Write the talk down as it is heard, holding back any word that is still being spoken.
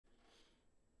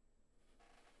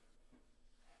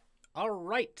All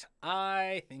right.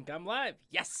 I think I'm live.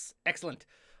 Yes. Excellent.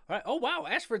 All right. Oh, wow.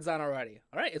 Ashford's on already.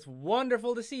 All right. It's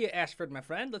wonderful to see you, Ashford, my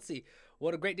friend. Let's see.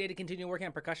 What a great day to continue working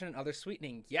on percussion and other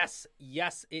sweetening. Yes.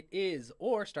 Yes, it is.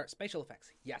 Or start spatial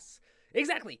effects. Yes.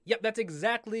 Exactly. Yep. That's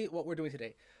exactly what we're doing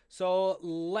today. So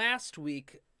last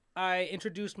week, I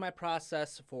introduced my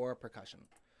process for percussion.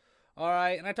 All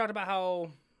right. And I talked about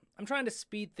how I'm trying to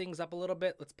speed things up a little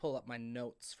bit. Let's pull up my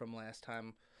notes from last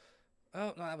time.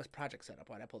 Oh, no, that was project setup.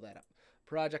 Why'd I pull that up?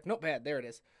 Project notepad. There it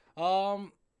is.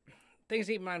 Um, Things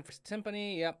to keep in mind for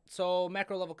timpani. Yep. So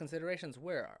macro level considerations.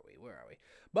 Where are we? Where are we?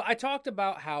 But I talked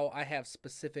about how I have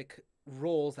specific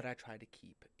roles that I try to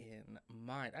keep in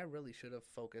mind. I really should have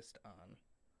focused on.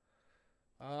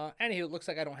 Anywho, it looks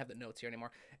like I don't have the notes here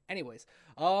anymore. Anyways,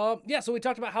 yeah, so we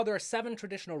talked about how there are 7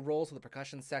 traditional roles for the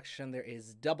percussion section. There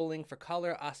is doubling for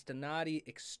color, ostinati,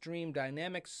 extreme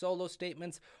dynamics, solo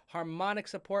statements, harmonic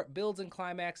support, builds and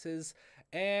climaxes,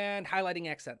 and highlighting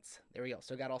accents. There we go.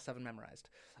 So I got all 7 memorized.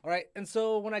 All right, and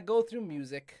so when I go through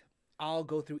music, I'll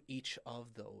go through each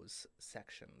of those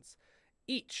sections.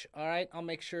 All right? I'll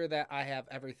make sure that I have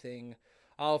everything.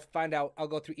 I'll find out, I'll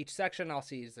go through each section. I'll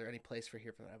see, is there any place for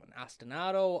here for an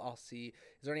ostinato? I'll see,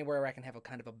 is there anywhere where I can have a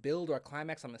kind of a build or a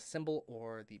climax on the cymbal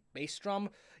or the bass drum?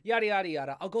 Yada, yada,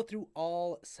 yada. I'll go through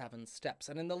all 7 steps.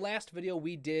 And in the last video,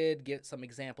 we did get some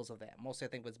examples of that. Mostly, I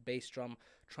think, was bass drum,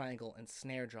 triangle, and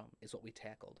snare drum is what we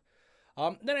tackled.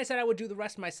 Then I said I would do the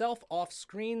rest myself off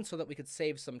screen so that we could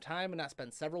save some time and not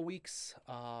spend several weeks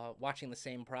watching the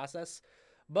same process.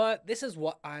 But this is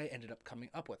what I ended up coming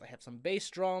up with. I have some bass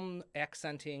drum,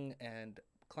 accenting, and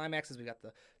climaxes. We got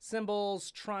the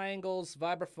cymbals, triangles,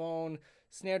 vibraphone,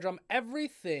 snare drum.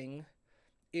 Everything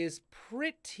is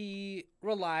pretty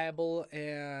reliable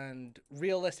and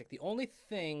realistic. The only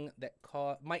thing that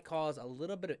might cause a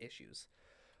little bit of issues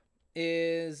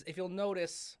is, if you'll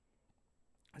notice,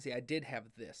 see, I did have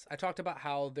this. I talked about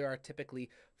how there are typically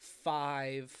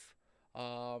 5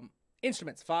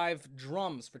 instruments, 5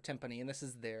 drums for timpani, and this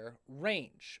is their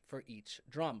range for each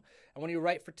drum. And when you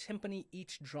write for timpani,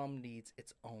 each drum needs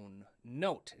its own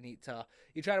note.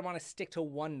 You try to want to stick to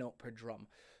 1 note per drum.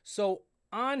 So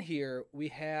on here, we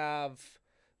have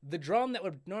the drum that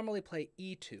would normally play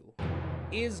E2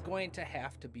 is going to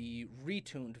have to be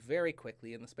retuned very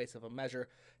quickly in the space of a measure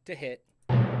to hit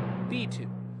B2,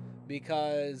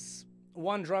 because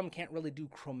 1 drum can't really do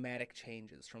chromatic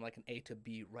changes from like an A to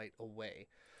B right away.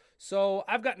 So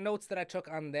I've got notes that I took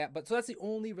on that, but so that's the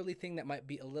only really thing that might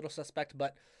be a little suspect.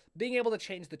 But being able to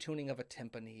change the tuning of a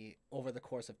timpani over the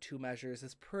course of 2 measures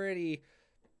is pretty.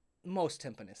 Most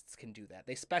timpanists can do that.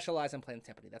 They specialize in playing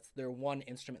timpani. That's their one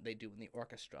instrument they do in the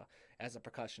orchestra as a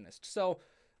percussionist. So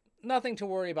nothing to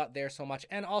worry about there so much.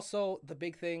 And also the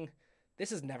big thing,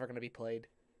 this is never going to be played.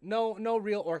 No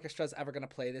real orchestra is ever going to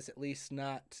play this, at least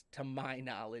not to my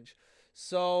knowledge.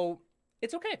 So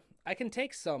it's okay. I can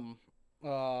take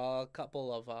I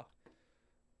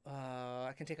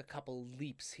can take a couple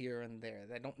leaps here and there.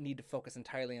 I don't need to focus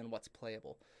entirely on what's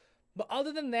playable. But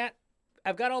other than that,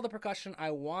 I've got all the percussion I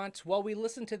want. While we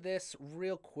listen to this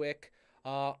real quick,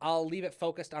 I'll leave it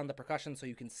focused on the percussion so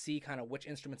you can see kind of which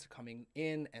instruments are coming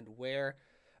in and where.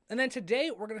 And then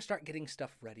today, we're going to start getting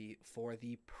stuff ready for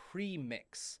the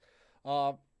pre-mix.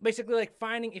 Basically, like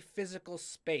finding a physical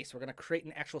space. We're going to create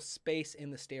an actual space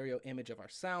in the stereo image of our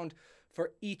sound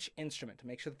for each instrument to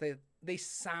make sure that they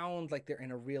sound like they're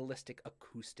in a realistic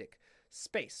acoustic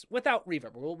space without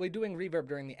reverb. We'll be doing reverb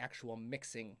during the actual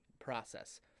mixing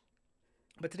process.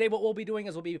 But today what we'll be doing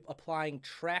is we'll be applying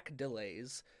track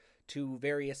delays to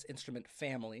various instrument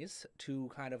families to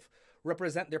kind of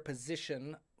represent their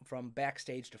position from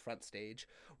backstage to front stage.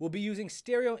 We'll be using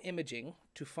stereo imaging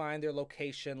to find their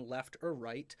location left or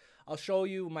right. I'll show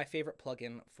you my favorite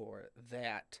plugin for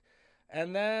that.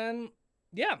 And then,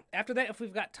 yeah, after that, if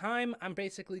we've got time, I'm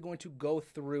basically going to go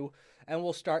through and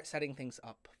we'll start setting things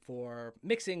up for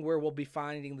mixing, where we'll be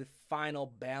finding the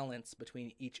final balance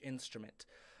between each instrument.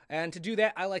 And to do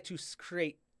that, I like to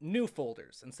create new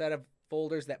folders instead of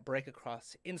folders that break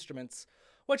across instruments,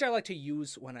 which I like to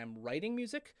use when I'm writing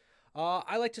music.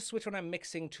 I like to switch when I'm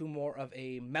mixing to more of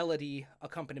a melody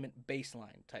accompaniment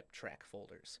bassline type track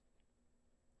folders.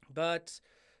 But,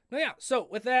 no, yeah, so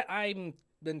with that, I've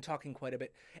been talking quite a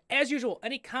bit. As usual,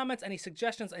 any comments, any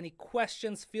suggestions, any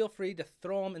questions, feel free to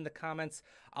throw them in the comments.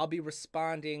 I'll be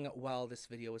responding while this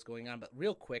video is going on. But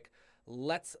real quick,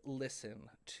 let's listen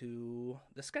to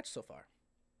the sketch so far.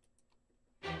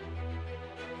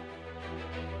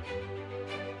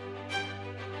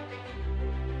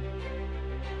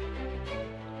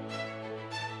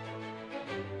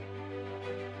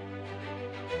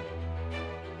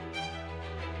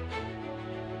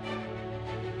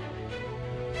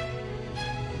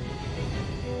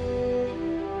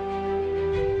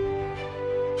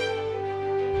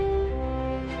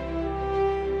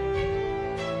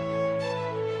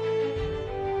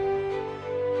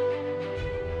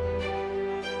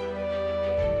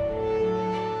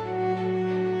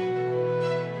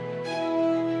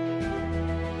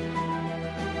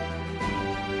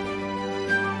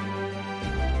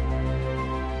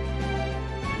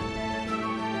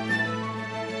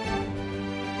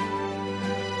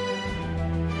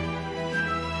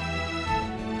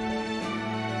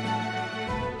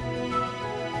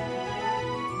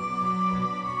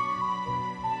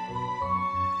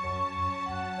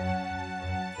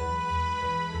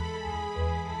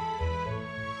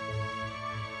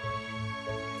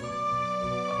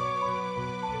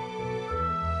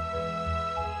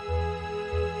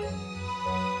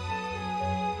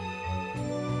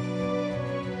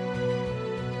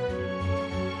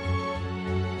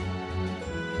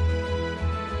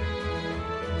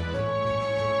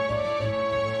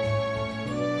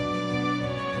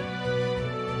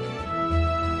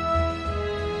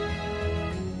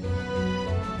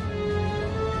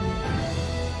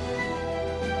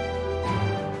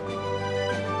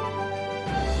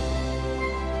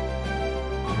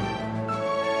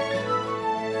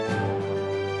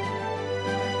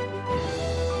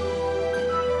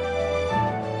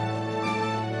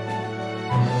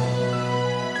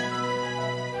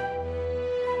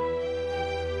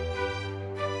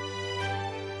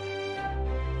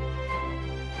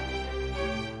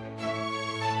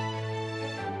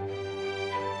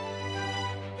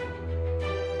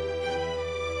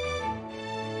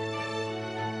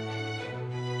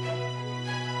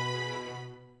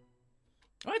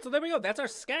 right, so there we go. That's our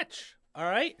sketch. All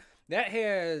right, that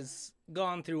has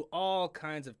gone through all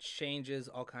kinds of changes,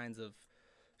 all kinds of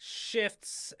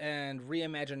shifts and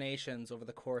reimaginations over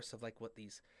the course of like what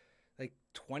these like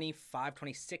 25,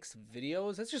 26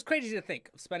 videos. It's just crazy to think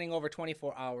of spending over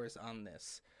 24 hours on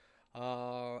this.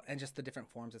 And just the different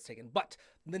forms it's taken. But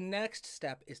the next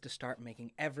step is to start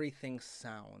making everything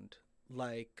sound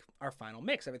like our final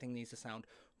mix. Everything needs to sound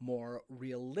more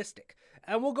realistic.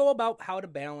 And we'll go about how to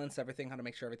balance everything, how to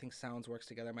make sure everything works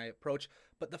together, my approach.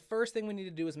 But the first thing we need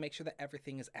to do is make sure that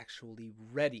everything is actually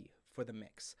ready for the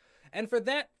mix. And for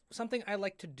that, something I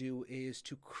like to do is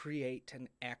to create an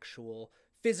actual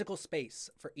physical space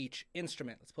for each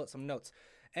instrument. Let's pull up some notes.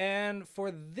 And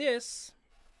for this,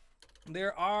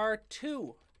 there are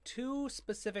two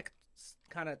specific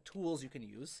kind of tools you can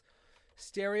use: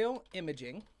 stereo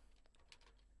imaging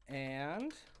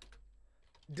and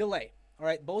delay. All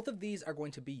right, both of these are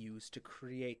going to be used to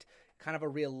create kind of a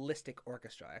realistic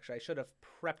orchestra. Actually, I should have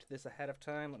prepped this ahead of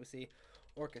time. Let me see.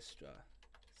 Orchestra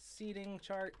seating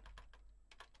chart.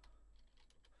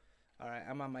 All right,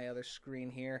 I'm on my other screen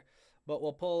here, but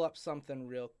we'll pull up something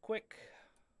real quick.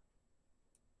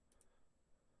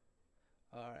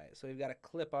 All right, so we've got a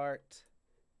clip art.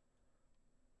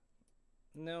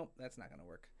 Nope, that's not going to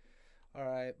work. All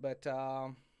right, but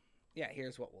yeah,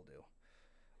 here's what we'll do.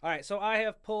 All right, so I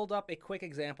have pulled up a quick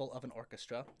example of an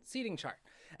orchestra seating chart.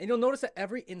 And you'll notice that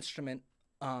every instrument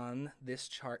on this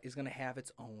chart is going to have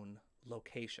its own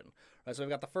location. All right, so we've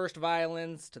got the first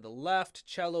violins to the left,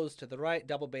 cellos to the right,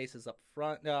 double basses up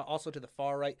front, also to the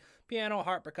far right, piano,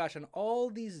 harp, percussion. All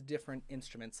these different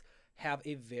instruments have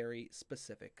a very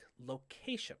specific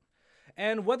location.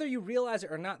 And whether you realize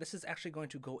it or not, this is actually going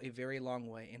to go a very long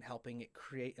way in helping it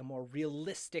create a more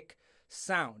realistic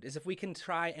sound, is if we can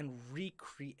try and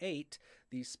recreate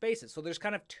these spaces. So there's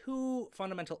kind of two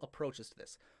fundamental approaches to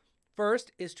this.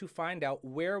 First is to find out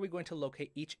where are we going to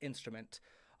locate each instrument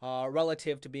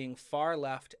relative to being far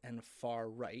left and far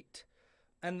right.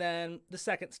 And then the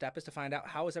second step is to find out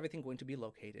how is everything going to be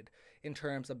located in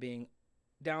terms of being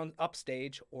down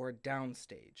upstage or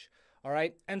downstage. All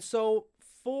right. And so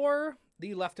for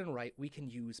the left and right, we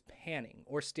can use panning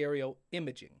or stereo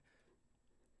imaging.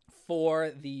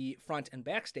 For the front and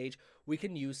backstage, we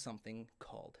can use something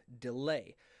called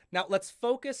delay. Now let's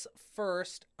focus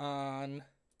first on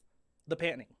the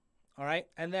panning. All right.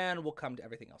 And then we'll come to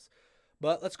everything else.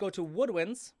 But let's go to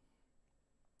woodwinds.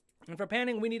 And for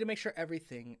panning, we need to make sure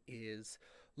everything is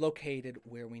located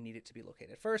where we need it to be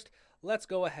located. First, let's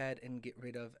go ahead and get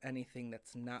rid of anything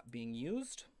that's not being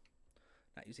used.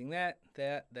 Not using that.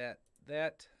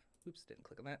 Oops, didn't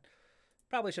click on that.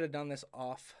 Probably should have done this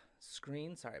off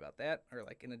screen. Sorry about that. Or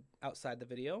like outside the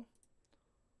video.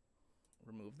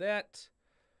 Remove that.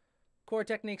 Chord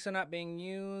techniques are not being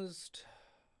used.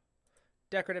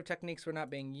 Decorative techniques were not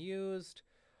being used.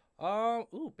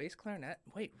 Ooh, bass clarinet.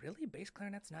 Wait, really? Bass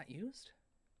clarinet's not used?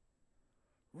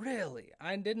 Really?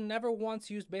 I never once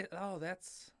used bass. Oh,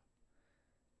 that's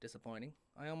disappointing.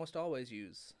 I almost always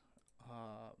use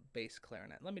bass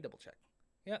clarinet. Let me double check.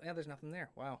 Yeah, there's nothing there.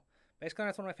 Wow. Bass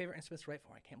clarinet's one of my favorite instruments to write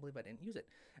for. I can't believe I didn't use it.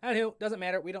 Anywho, doesn't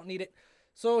matter. We don't need it.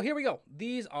 So here we go.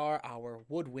 These are our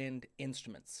woodwind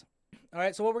instruments. All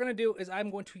right, so what we're going to do is I'm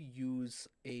going to use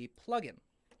a plugin.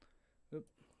 Oop,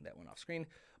 that went off screen.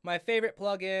 My favorite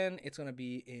plugin, it's going to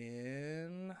be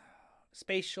in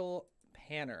Spatial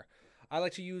Panner. I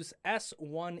like to use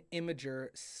S1 Imager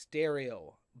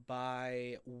Stereo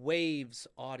by Waves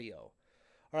Audio.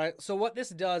 All right, so what this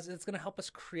does is it's going to help us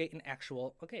create an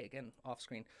actual, okay, again, off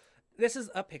screen. This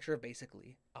is a picture of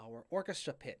basically our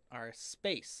orchestra pit, our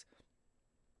space.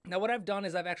 Now what I've done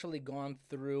is I've actually gone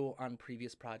through on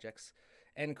previous projects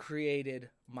and created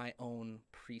my own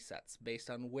presets based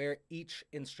on where each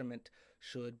instrument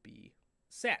should be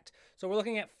set. So we're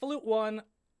looking at flute 1.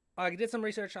 I did some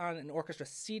research on an orchestra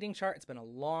seating chart. It's been a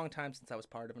long time since I was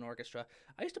part of an orchestra.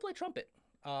 I used to play trumpet.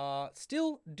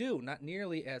 Still do, not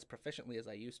nearly as proficiently as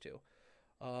I used to.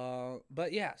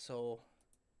 But yeah, so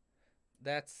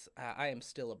that's, I am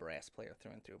still a brass player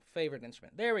through and through. Favorite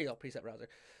instrument. There we go, preset browser.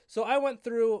 So I went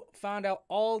through, found out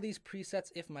all these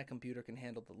presets if my computer can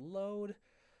handle the load.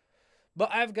 But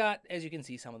I've got, as you can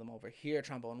see, some of them over here.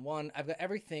 Trombone 1, I've got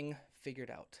everything figured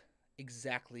out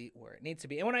exactly where it needs to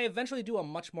be. And when I eventually do a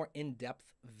much more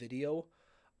in-depth video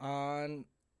on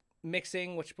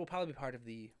mixing, which will probably be part of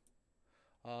the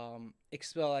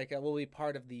will be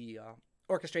part of the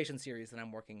orchestration series that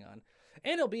I'm working on,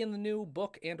 and it'll be in the new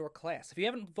book and or class. If you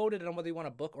haven't voted on whether you want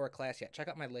a book or a class yet, check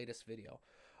out my latest video.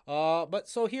 But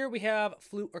so here we have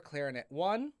flute or clarinet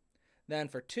 1, then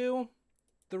for 2,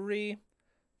 3,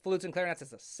 Flutes and clarinets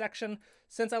as a section.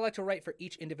 Since I like to write for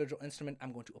each individual instrument,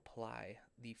 I'm going to apply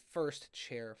the first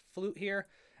chair flute here.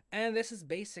 And this is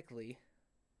basically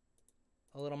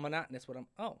a little monotonous.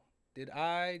 Oh, did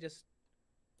I just...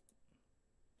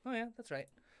 Oh yeah, that's right.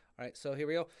 All right, so here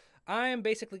we go. I'm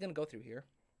basically going to go through here,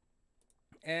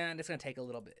 and it's going to take a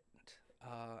little bit.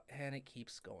 And it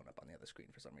keeps going up on the other screen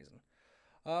for some reason.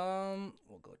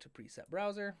 We'll go to preset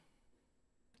browser.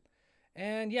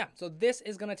 And yeah, so this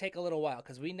is going to take a little while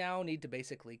because we now need to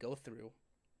basically go through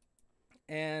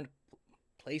and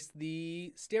place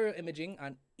the stereo imaging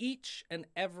on each and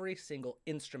every single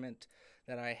instrument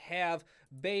that I have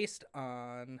based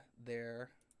on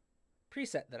their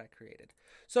preset that I created.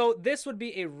 So this would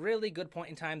be a really good point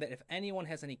in time that if anyone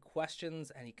has any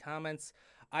questions, any comments,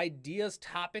 ideas,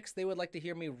 topics they would like to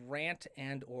hear me rant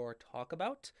and or talk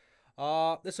about,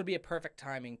 this would be a perfect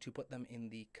timing to put them in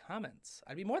the comments.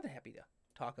 I'd be more than happy to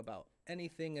talk about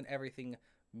anything and everything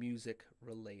music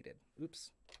related.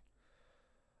 Oops.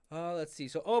 Let's see.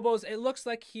 So oboes, it looks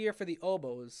like here for the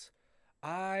oboes,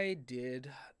 I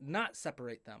did not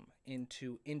separate them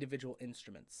into individual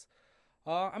instruments.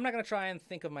 I'm not going to try and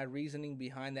think of my reasoning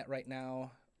behind that right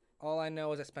now. All I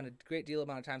know is I spent a great deal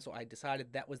amount of time, so I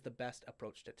decided that was the best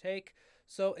approach to take.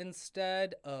 So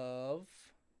instead of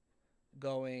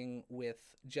going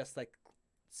with just like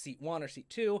seat 1 or seat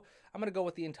 2, I'm going to go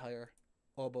with the entire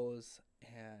oboes,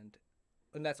 and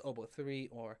that's oboe 3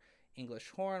 or English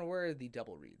horn. Where are the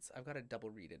double reeds? I've got a double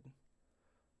reeded.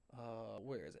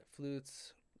 Where is it?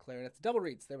 Flutes, clarinets, double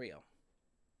reeds. There we go.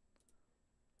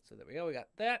 So there we go. We got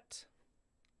that.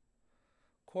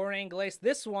 Cor Anglais.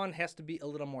 This one has to be a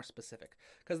little more specific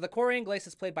because the Cor Anglais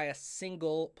is played by a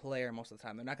single player most of the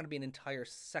time. They're not going to be an entire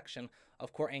section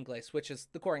of Cor Anglais, which is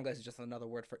the Cor Anglais is just another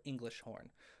word for English horn.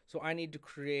 So I need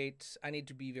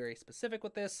to be very specific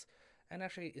with this. And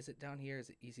actually, is it down here? Is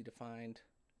it easy to find?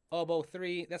 Oboe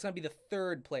 3. That's going to be the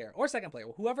third player or second player.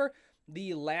 Whoever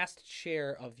the last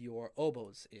chair of your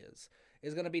oboes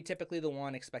is going to be typically the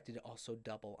one expected to also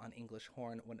double on English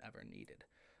horn whenever needed.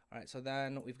 All right, so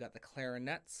then we've got the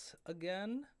clarinets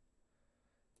again.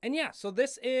 And yeah, so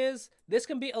this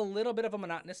can be a little bit of a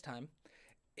monotonous time.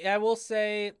 I will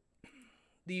say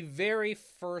the very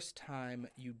first time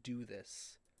you do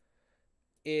this,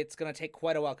 it's going to take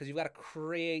quite a while because you've got to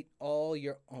create all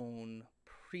your own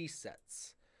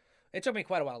presets. It took me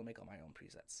quite a while to make all my own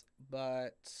presets,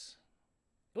 but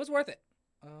it was worth it.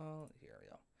 Here we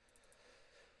go.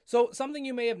 So something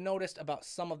you may have noticed about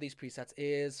some of these presets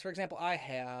is, for example, I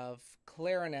have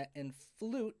clarinet and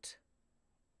flute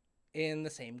in the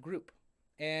same group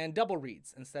and double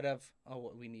reeds instead of,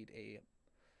 we need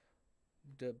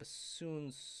the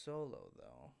bassoon solo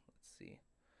though. Let's see.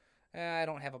 I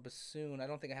don't have a bassoon. I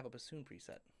don't think I have a bassoon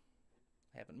preset.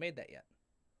 I haven't made that yet.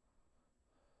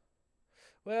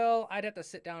 Well, I'd have to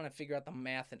sit down and figure out the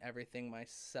math and everything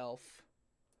myself.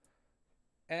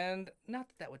 And not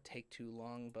that that would take too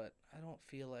long, but I don't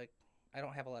feel like I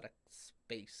don't have a lot of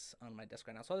space on my desk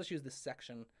right now. So I'll just use this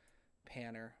section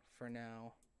panner for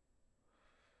now.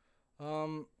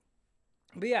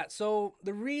 But yeah, so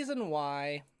the reason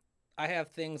why I have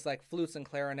things like flutes and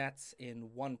clarinets in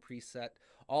one preset,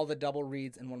 all the double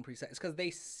reeds in one preset, is because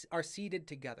they are seated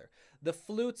together. The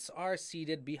flutes are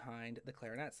seated behind the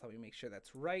clarinets. Let me make sure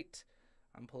that's right.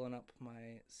 I'm pulling up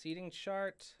my seating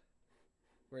chart.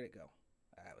 Where'd it go?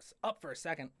 I was up for a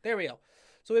second. There we go.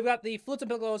 So we've got the flutes and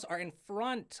piccolos are in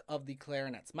front of the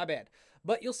clarinets. My bad.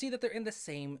 But you'll see that they're in the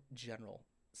same general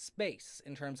space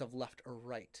in terms of left or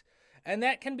right. And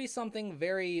that can be something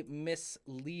very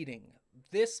misleading.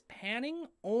 This panning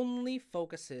only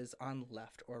focuses on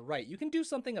left or right. You can do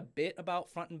something a bit about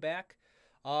front and back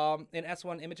in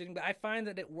S1 imaging, but I find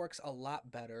that it works a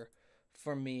lot better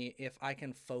for me if I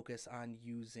can focus on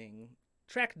using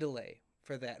track delay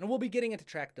for that. And we'll be getting into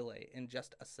track delay in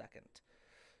just a second.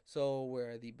 So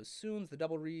where are the bassoons, the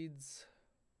double reeds?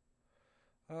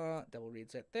 Double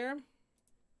reeds right there.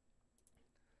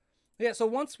 Yeah, so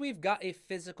once we've got a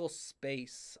physical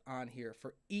space on here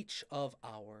for each of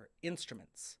our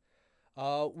instruments,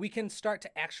 we can start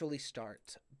to actually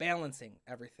start balancing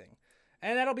everything.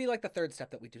 And that'll be like the third step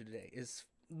that we do today. Is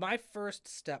my first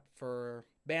step for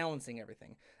balancing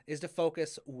everything is to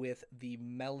focus with the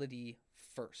melody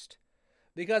first.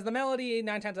 Because the melody,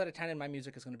 9 times out of 10 in my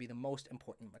music, is going to be the most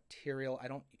important material. I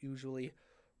don't usually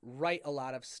write a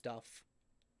lot of stuff.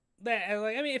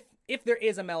 I mean, if there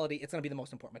is a melody, it's going to be the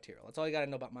most important material. That's all you got to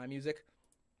know about my music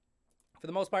for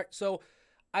the most part. So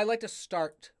I like to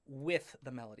start with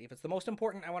the melody. If it's the most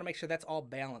important, I want to make sure that's all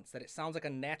balanced, that it sounds like a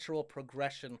natural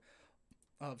progression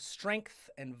of strength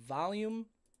and volume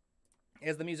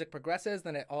As the music progresses,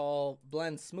 then it all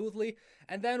blends smoothly.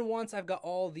 And then once I've got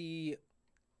all the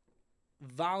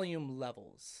volume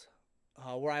levels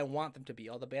where I want them to be,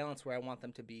 all the balance where I want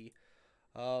them to be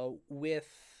with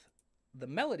the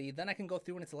melody, then I can go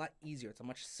through and it's a lot easier. It's a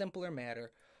much simpler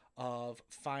matter of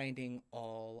finding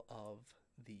all of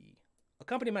the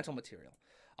accompanimental material.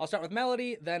 I'll start with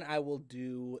melody, then I will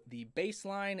do the bass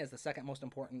line as the second most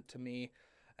important to me.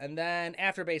 And then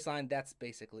after bass line, that's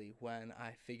basically when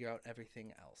I figure out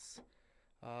everything else.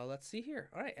 Let's see here.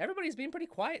 All right, everybody's being pretty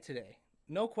quiet today.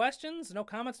 No questions, no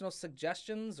comments, no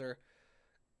suggestions or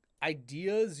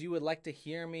ideas you would like to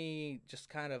hear me just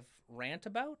kind of rant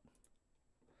about?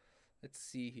 Let's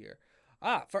see here.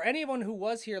 For anyone who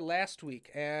was here last week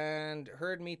and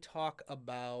heard me talk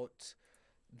about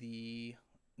the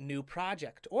new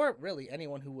project, or really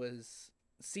anyone who was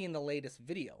seeing the latest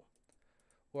video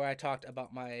where I talked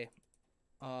about my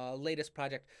latest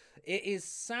project, it is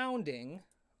sounding,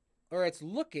 or it's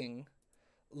looking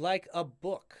like a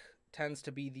book tends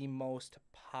to be the most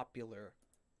popular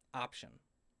option.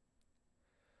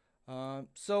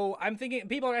 So I'm thinking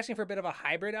people are asking for a bit of a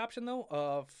hybrid option though,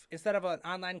 of instead of an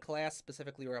online class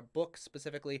specifically or a book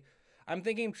specifically, I'm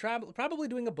thinking probably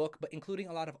doing a book, but including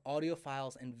a lot of audio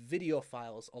files and video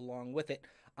files along with it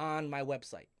on my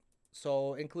website.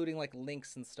 So including like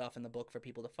links and stuff in the book for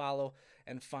people to follow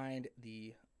and find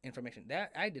the information.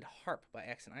 That I did harp by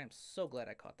accident. I am so glad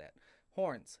I caught that.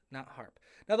 Horns, not harp.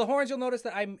 Now the horns, you'll notice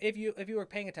that if you were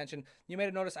paying attention, you may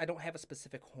have noticed I don't have a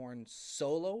specific horn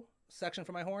solo section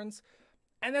for my horns.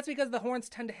 And that's because the horns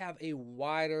tend to have a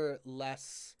wider,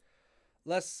 less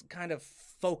kind of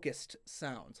focused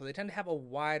sound. So they tend to have a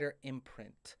wider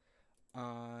imprint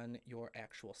on your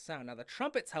actual sound. Now the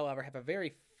trumpets, however, have a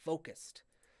very focused,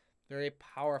 very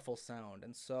powerful sound.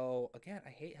 And so, again, I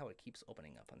hate how it keeps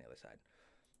opening up on the other side.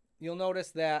 You'll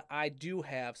notice that I do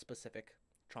have specific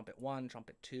trumpet 1,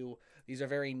 trumpet 2. These are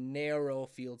very narrow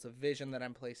fields of vision that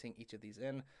I'm placing each of these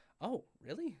in. Oh,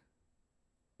 really?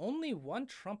 Only one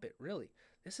trumpet, really?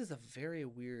 This is a very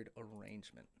weird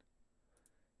arrangement.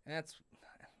 And that's,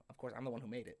 of course, I'm the one who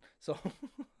made it. So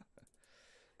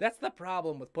that's the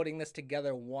problem with putting this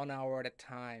together 1 hour at a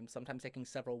time, sometimes taking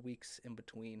several weeks in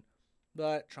between.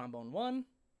 But trombone 1,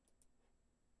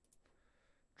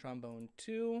 trombone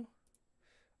 2,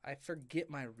 I forget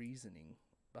my reasoning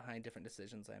behind different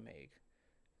decisions I make.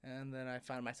 And then I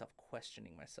find myself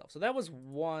questioning myself. So that was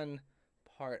one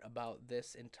part about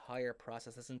this entire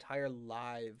process, this entire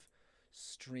live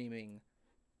streaming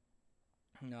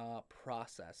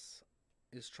process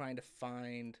is trying to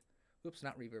find, oops,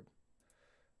 not reverb,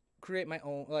 create my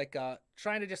own, like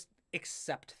trying to just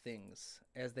accept things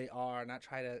as they are, not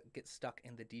try to get stuck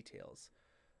in the details.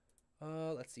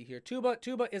 Let's see here. Tuba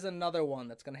is another one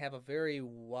that's going to have a very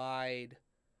wide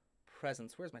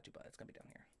presence. Where's my tuba? It's going to be down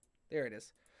here. There it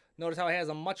is. Notice how it has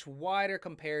a much wider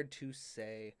compared to,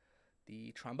 say,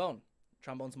 the trombone.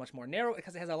 Trombone's much more narrow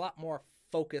because it has a lot more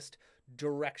focused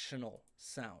directional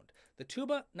sound. The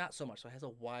tuba, not so much, so it has a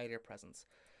wider presence.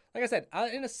 Like I said,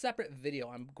 in a separate video,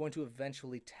 I'm going to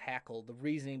eventually tackle the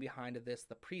reasoning behind this,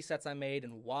 the presets I made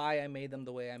and why I made them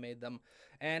the way I made them,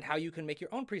 and how you can make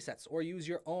your own presets or use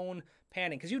your own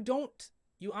panning. Because you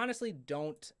honestly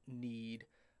don't need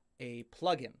a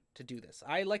plugin to do this.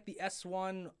 I like the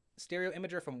S1 stereo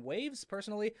imager from Waves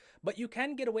personally, but you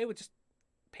can get away with just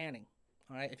panning.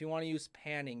 All right, if you want to use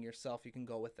panning yourself, you can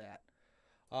go with that.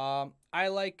 I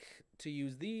like to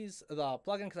use the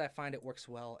plugin because I find it works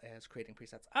well as creating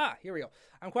presets. Here we go.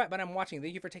 I'm quiet, but I'm watching.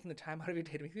 Thank you for taking the time out of your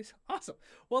day to make these. Awesome.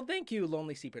 Well, thank you,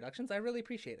 Lonely Sea Productions. I really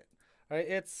appreciate it. All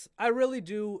right, I really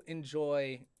do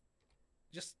enjoy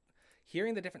just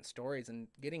hearing the different stories and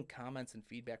getting comments and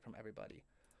feedback from everybody.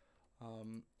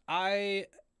 It's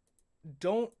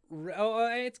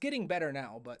getting better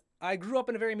now, but I grew up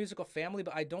in a very musical family,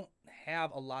 but I don't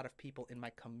have a lot of people in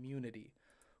my community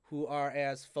who are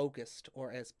as focused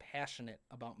or as passionate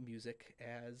about music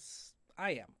as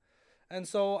I am. And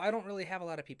so I don't really have a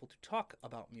lot of people to talk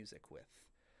about music with.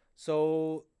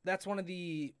 So that's one of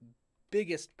the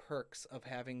biggest perks of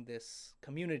having this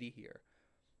community here,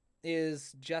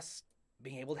 is just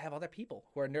being able to have other people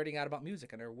who are nerding out about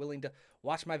music and are willing to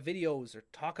watch my videos or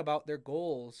talk about their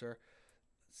goals or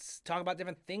talk about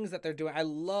different things that they're doing. I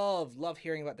love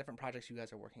hearing about different projects you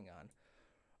guys are working on.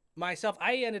 Myself,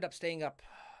 I ended up staying up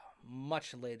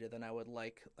much later than I would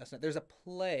like last night. There's a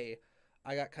play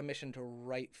I got commissioned to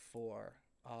write for,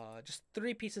 just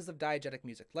 3 pieces of diegetic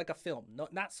music, like a film,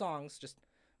 not songs, just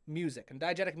music. And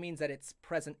diegetic means that it's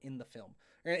present in the film,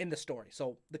 or in the story,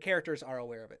 so the characters are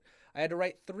aware of it. I had to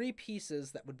write 3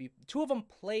 pieces that would be 2 of them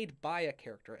played by a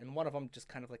character, and one of them just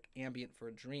kind of like ambient for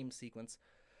a dream sequence.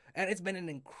 And it's been an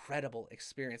incredible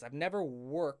experience. I've never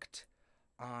worked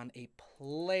on a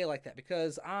play like that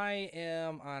because I'm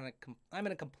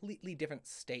in a completely different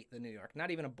state than New York,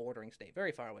 not even a bordering state,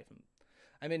 very far away from.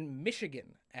 I'm in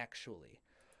Michigan actually,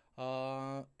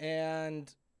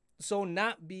 and so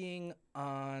not being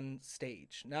on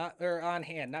stage, not or on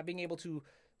hand, not being able to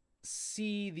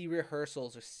see the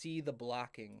rehearsals or see the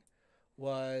blocking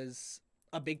was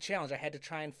a big challenge. I had to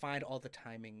try and find all the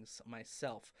timings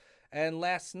myself. And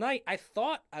last night I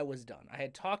thought I was done. I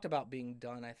had talked about being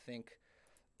done, I think,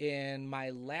 in my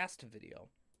last video.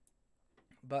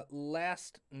 But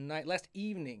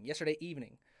yesterday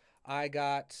evening, I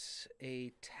got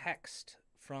a text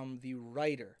from the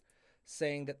writer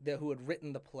saying who had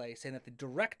written the play, saying that the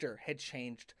director had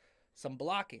changed some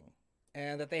blocking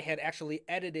and that they had actually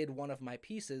edited one of my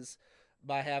pieces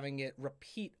by having it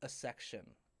repeat a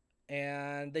section.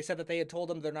 And they said that they had told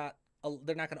them they're not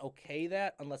going to okay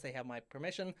that unless they have my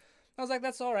permission. I was like,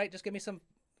 that's all right. Just give me some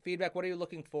feedback. What are you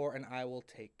looking for? And I will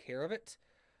take care of it.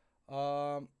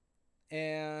 And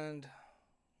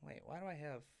wait, why do I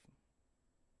have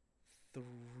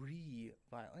 3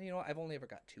 violins? You know what? I've only ever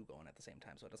got 2 going at the same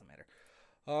time, so it doesn't matter.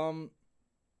 No,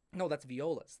 that's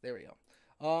violas. There we go.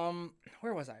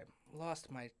 Where was I?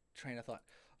 Lost my train of thought.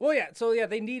 Well, yeah. So yeah,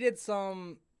 they needed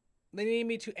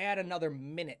me to add another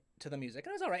minute to the music.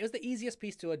 And it was all right. It was the easiest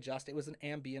piece to adjust. It was an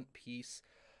ambient piece,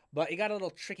 but it got a little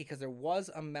tricky because there was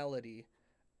a melody,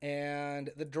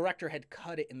 and the director had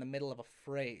cut it in the middle of a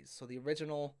phrase. So the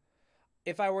original,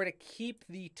 if I were to keep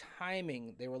the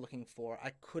timing they were looking for,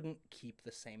 I couldn't keep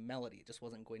the same melody. It just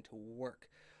wasn't going to work.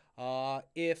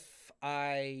 If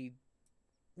I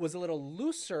was a little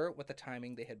looser with the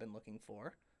timing they had been looking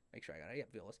for, make sure I got it, yeah,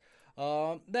 violas,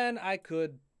 then I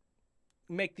could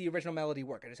make the original melody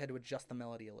work. I just had to adjust the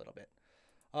melody a little bit.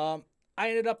 I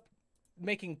ended up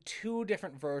making 2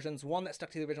 different versions, one that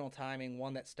stuck to the original timing,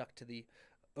 one that stuck to the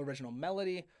original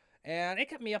melody, and it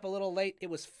kept me up a little late. It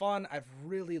was fun. I've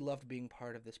really loved being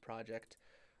part of this project.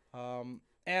 And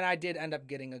I did end up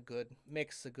getting a good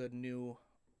mix, a good new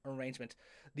arrangement.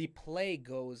 The play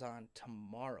goes on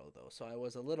tomorrow, though, so I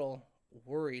was a little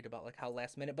worried about like how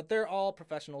last minute, but they're all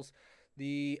professionals.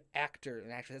 The actor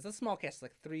and actress, it's a small cast,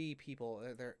 like 3 people.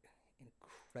 They're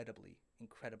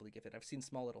incredibly gifted. I've seen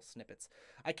small little snippets.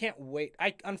 I can't wait.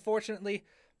 Unfortunately,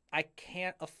 I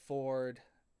can't afford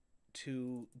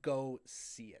to go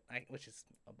see it, which is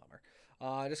a bummer.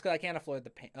 Just because I can't afford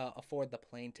the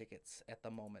plane tickets at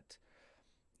the moment.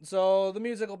 So the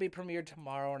music will be premiered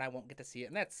tomorrow, and I won't get to see it,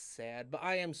 and that's sad. But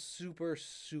I am super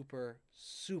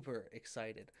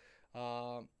excited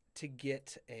to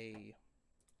get a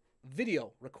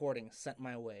video recording sent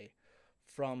my way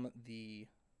from a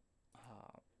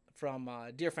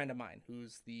dear friend of mine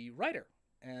who's the writer,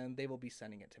 and they will be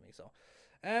sending it to me. So,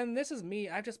 and this is me.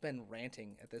 I've just been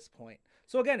ranting at this point.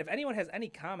 So again, if anyone has any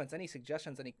comments, any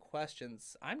suggestions, any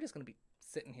questions, I'm just going to be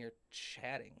sitting here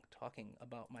chatting, talking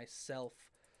about myself.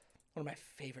 One of my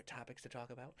favorite topics to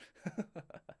talk about.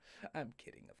 I'm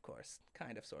kidding, of course.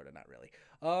 Kind of, sort of, not really.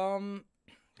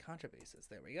 Contrabasses.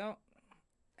 There we go.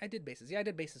 I did basses. Yeah, I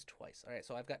did basses twice. All right,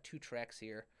 so I've got 2 tracks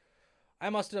here. I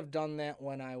must have done that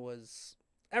when I was...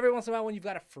 Every once in a while when you've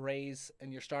got a phrase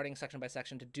and you're starting section by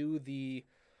section to do the...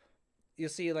 You'll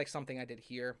see like something I did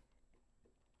here.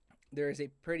 There is a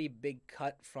pretty big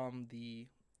cut from the...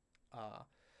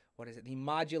 the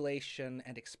modulation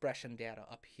and expression data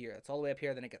up here. It's all the way up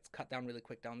here, then it gets cut down really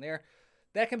quick down there.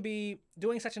 That can be...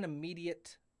 Doing such an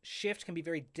immediate shift can be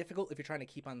very difficult if you're trying to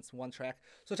keep on one track.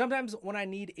 So sometimes when I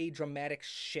need a dramatic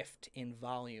shift in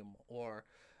volume or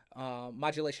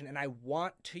modulation and I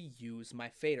want to use my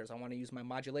faders, I want to use my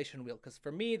modulation wheel, because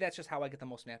for me that's just how I get the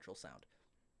most natural sound.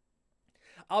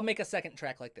 I'll make a second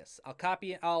track like this.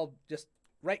 I'll just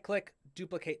right click,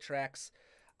 duplicate tracks.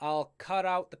 I'll cut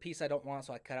out the piece I don't want,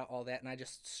 so I cut out all that and I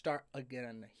just start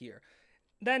again here.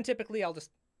 Then typically I'll just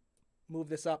move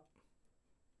this up.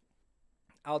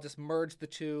 I'll just merge the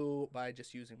 2 by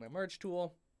just using my merge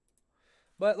tool.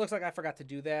 But it looks like I forgot to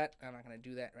do that. I'm not going to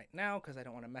do that right now because I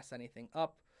don't want to mess anything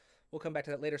up. We'll come back to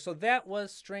that later. So that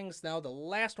was strings. Now the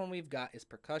last one we've got is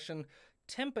percussion.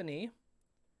 Timpani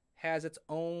has its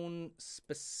own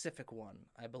specific one,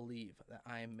 I believe, that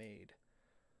I made.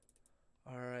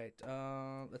 All right,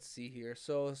 let's see here.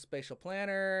 So spatial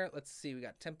planner, let's see, we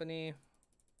got timpani,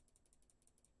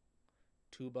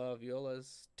 tuba,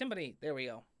 violas, timpani, there we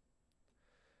go.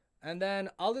 And then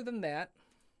other than that,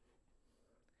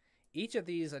 each of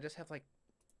these I just have like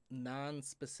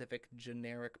non-specific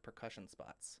generic percussion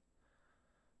spots.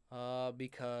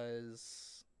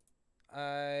 Because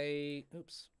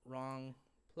oops, wrong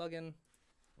plugin.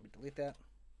 Let me delete that.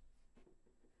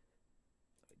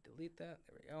 delete that.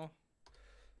 There we go.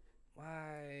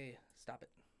 Why? Stop it.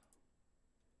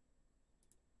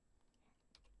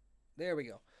 There we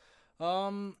go.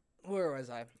 Where was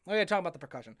I? Oh yeah, talking about the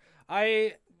percussion.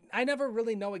 I never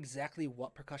really know exactly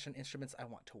what percussion instruments I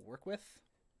want to work with.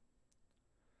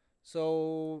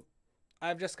 So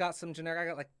I've just got some generic. I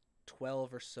got like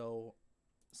 12 or so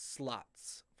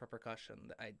slots for percussion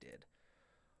that I did.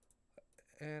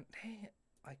 And hey,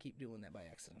 I keep doing that by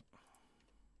accident.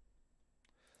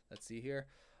 Let's see here.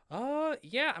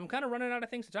 Yeah, I'm kind of running out of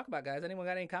things to talk about, guys. Anyone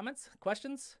got any comments?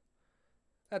 Questions?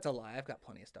 That's a lie. I've got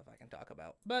plenty of stuff I can talk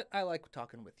about. But I like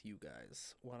talking with you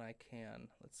guys when I can.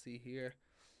 Let's see here.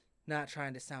 Not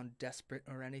trying to sound desperate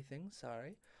or anything.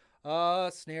 Sorry.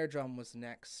 Snare drum was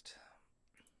next.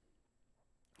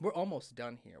 We're almost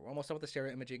done here. We're almost done with the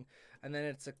stereo imaging. And then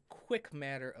it's a quick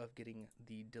matter of getting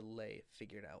the delay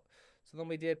figured out. So then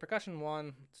we did percussion 1.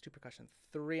 Let's do percussion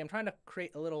 3. I'm trying to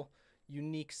create a little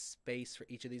unique space for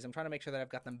each of these. I'm trying to make sure that I've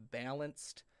got them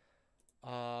balanced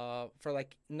for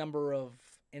like number of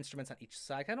instruments on each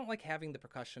side. I don't like having the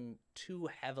percussion too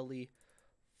heavily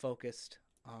focused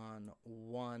on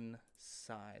one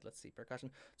side. Let's see,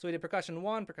 percussion. So we did percussion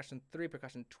 1, percussion 3,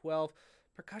 percussion 12,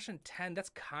 percussion 10. That's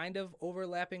kind of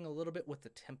overlapping a little bit with the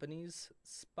timpanis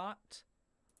spot.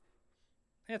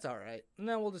 It's all right. And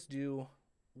then we'll just do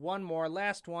one more.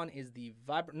 Last one is the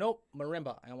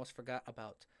marimba. I almost forgot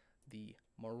about the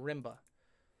marimba.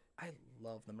 I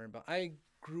love the marimba. I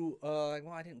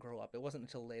didn't grow up. It wasn't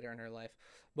until later in her life.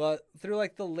 But through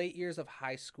like the late years of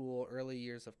high school, early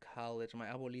years of college, my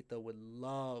abuelita would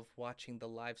love watching the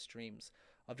live streams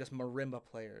of just marimba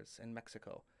players in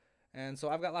Mexico. And so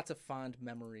I've got lots of fond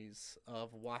memories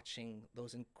of watching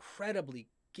those incredibly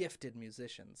gifted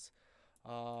musicians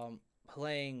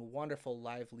playing wonderful,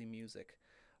 lively music.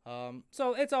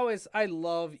 So it's always, I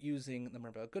love using the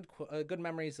marimba. Good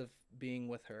memories of being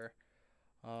with her.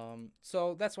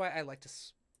 So that's why I like to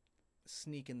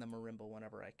sneak in the marimba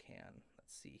whenever I can.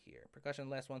 Let's see here. Percussion,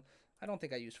 last one. I don't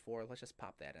think I used 4. Let's just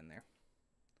pop that in there.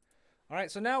 All right,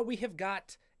 so now we have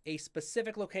got a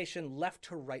specific location left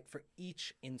to right for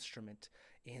each instrument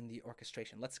in the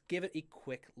orchestration. Let's give it a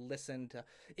quick listen to.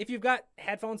 If you've got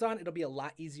headphones on, it'll be a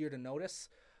lot easier to notice.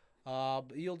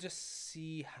 But you'll just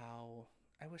see how.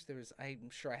 I'm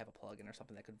sure I have a plugin or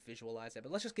something that could visualize it,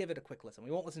 but let's just give it a quick listen.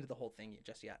 We won't listen to the whole thing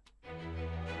just yet.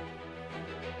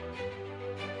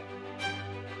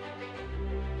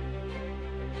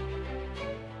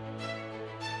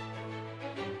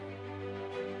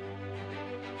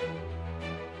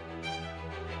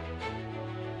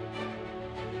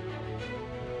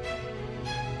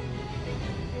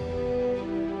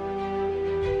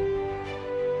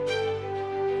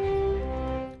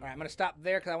 I'm going to stop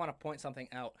there because I want to point something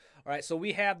out. All right, so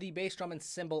we have the bass drum and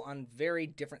cymbal on very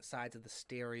different sides of the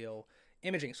stereo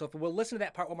imaging. So if we'll listen to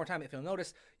that part one more time, if you'll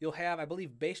notice, you'll have, I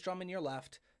believe, bass drum in your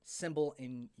left, cymbal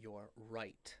in your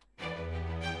right.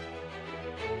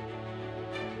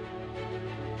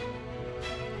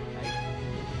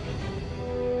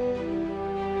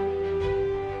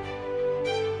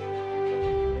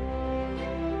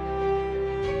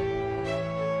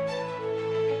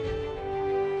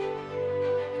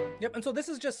 Yep, and so this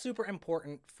is just super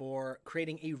important for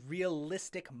creating a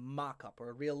realistic mock-up or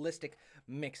a realistic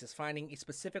mix, is finding a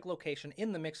specific location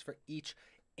in the mix for each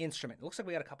instrument. It looks like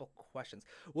we got a couple questions.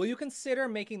 Will you consider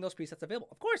making those presets available?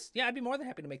 Of course, yeah, I'd be more than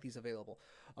happy to make these available.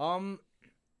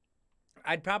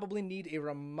 I'd probably need a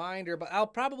reminder, but I'll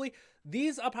probably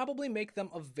make them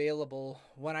available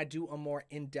when I do a more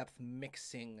in-depth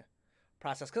mixing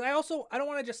process. Because I don't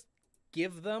want to just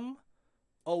give them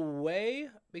away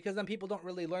because then people don't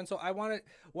really learn. So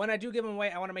when I do give them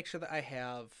away, I want to make sure that I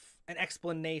have an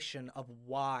explanation of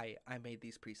why I made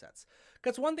these presets.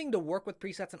 Because it's one thing to work with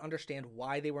presets and understand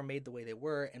why they were made the way they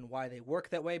were and why they work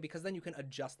that way, because then you can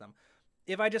adjust them.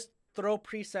 If I just throw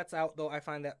presets out, though, I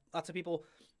find that lots of people,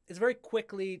 it's very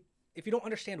quickly, if you don't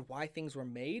understand why things were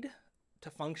made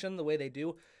to function the way they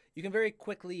do, you can very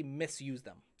quickly misuse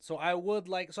them. So I will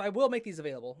make these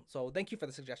available. So thank you for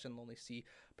the suggestion, Lonely Sea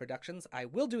Productions. I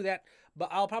will do that, but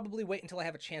I'll probably wait until I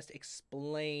have a chance to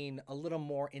explain a little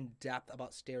more in depth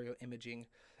about stereo imaging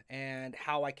and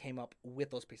how I came up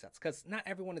with those presets, because not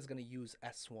everyone is going to use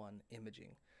S1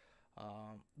 imaging.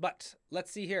 But let's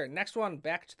see here. Next one,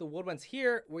 back to the woodwinds.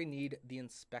 Here we need the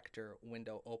inspector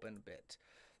window open bit.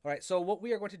 All right, so what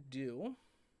we are going to do,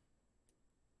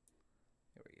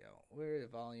 here we go. Where is the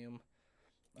volume?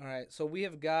 All right, so we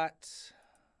have got,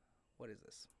 what is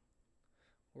this?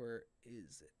 Where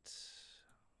is it?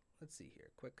 Let's see here,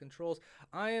 quick controls.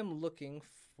 I am looking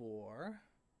for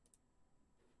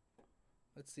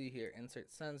Let's see here.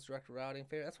 Insert sends, direct routing,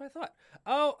 favorite. That's what I thought.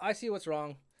 Oh, I see what's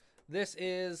wrong. This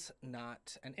is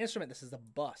not an instrument. This is a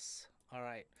bus. All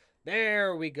right.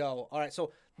 There we go. All right.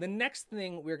 So the next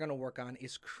thing we're going to work on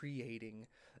is creating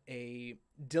a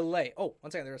delay. Oh,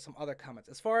 one second. There are some other comments.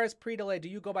 As far as pre-delay, do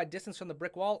you go by distance from the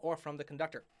brick wall or from the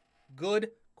conductor?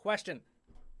 Good question.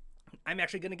 I'm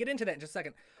actually going to get into that in just a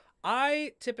second.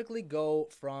 I typically go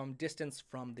from distance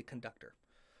from the conductor.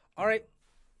 All right.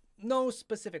 No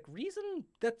specific reason.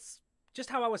 That's just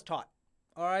how I was taught.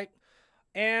 All right.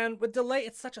 And with delay,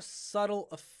 it's such a subtle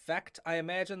effect. I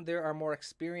imagine there are more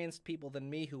experienced people than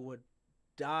me who would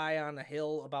die on a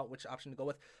hill about which option to go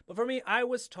with. But for me, I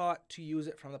was taught to use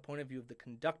it from the point of view of the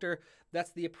conductor.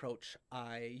 That's the approach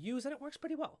I use, and it works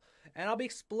pretty well. And I'll be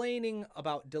explaining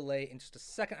about delay in just a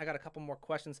second. I got a couple more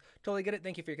questions. Totally get it.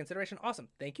 Thank you for your consideration. Awesome.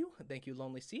 Thank you. Thank you,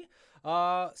 Lonely C.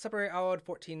 Separate out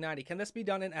 1490. Can this be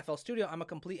done in FL Studio? I'm a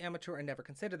complete amateur and never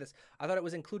considered this. I thought it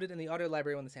was included in the audio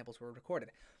library when the samples were recorded.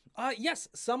 Yes,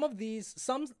 some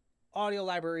audio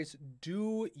libraries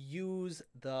do use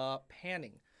the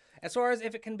panning. As far as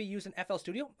if it can be used in FL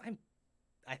Studio,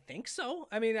 I think so.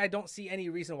 I mean, I don't see any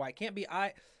reason why it can't be.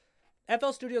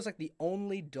 FL Studio is like the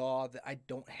only DAW that I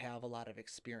don't have a lot of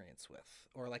experience with,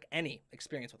 or like any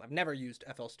experience with. I've never used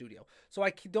FL Studio, so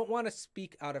I don't want to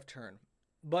speak out of turn.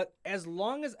 But as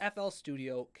long as FL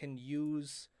Studio can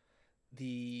use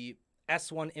the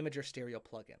S1 Imager Stereo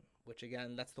plugin, which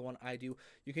again, that's the one I do,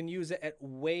 you can use it at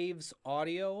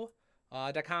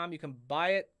wavesaudio.com. You can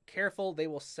buy it. Careful, they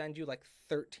will send you like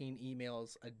 13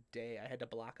 emails a day. I had to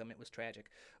block them. It was tragic.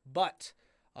 But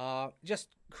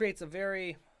just creates a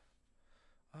very...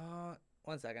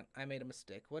 one second. I made a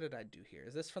mistake. What did I do here?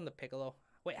 Is this from the piccolo?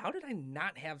 Wait, how did I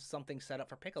not have something set up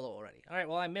for piccolo already? All right,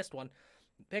 well, I missed one.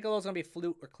 Piccolo is going to be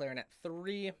flute or clarinet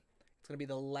 3. It's going to be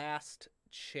the last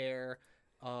chair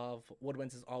of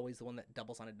woodwinds is always the one that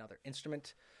doubles on another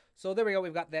instrument. So there we go.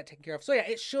 We've got that taken care of. So yeah,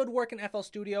 it should work in FL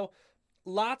Studio.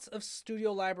 Lots of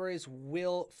studio libraries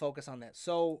will focus on that.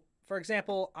 So, for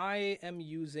example, I am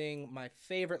using my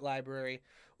favorite library,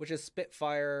 which is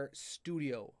Spitfire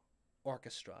Studio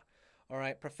Orchestra. All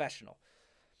right, professional.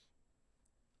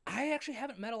 I actually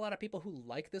haven't met a lot of people who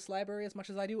like this library as much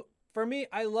as I do. For me,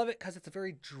 I love it because it's a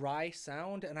very dry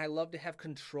sound, and I love to have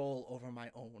control over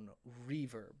my own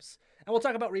reverbs. And we'll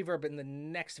talk about reverb in the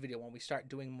next video when we start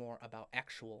doing more about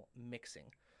actual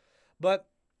mixing. But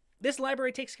this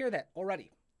library takes care of that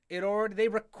already. They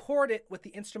record it with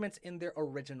the instruments in their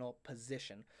original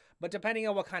position. But depending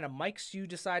on what kind of mics you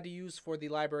decide to use for the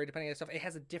library, depending on stuff, it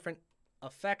has a different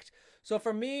effect. So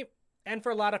for me, and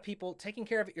for a lot of people, taking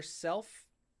care of it yourself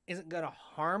isn't going to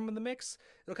harm the mix.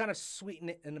 It'll kind of sweeten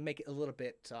it and make it a little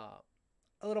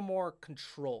more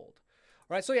controlled.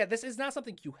 All right, so yeah, this is not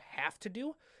something you have to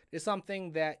do. It's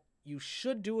something that you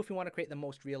should do if you want to create the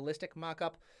most realistic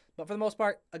mock-up. But for the most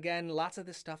part, again, lots of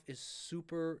this stuff is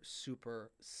super,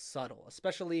 super subtle,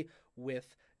 especially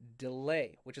with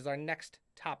delay, which is our next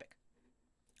topic.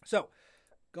 So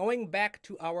going back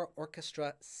to our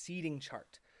orchestra seating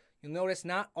chart, you'll notice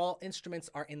not all instruments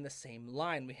are in the same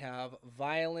line. We have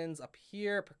violins up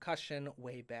here, percussion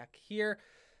way back here.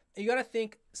 You got to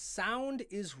think sound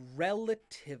is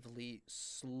relatively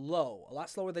slow, a lot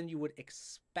slower than you would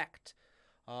expect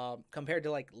compared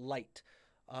to like light.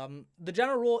 The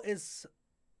general rule is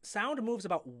sound moves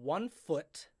about 1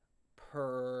 foot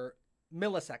per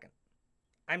millisecond.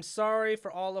 I'm sorry for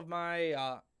all of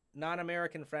my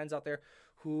non-American friends out there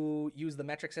who use the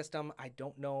metric system. I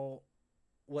don't know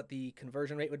what the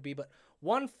conversion rate would be, but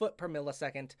 1 foot per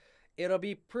millisecond. It'll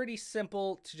be pretty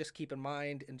simple to just keep in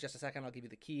mind. In just a second, I'll give you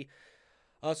the key.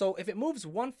 So if it moves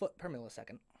 1 foot per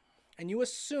millisecond, and you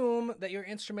assume that your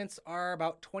instruments are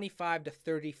about 25 to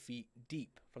 30 feet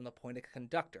deep from the point of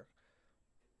conductor,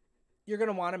 you're going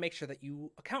to want to make sure that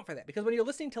you account for that. Because when you're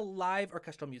listening to live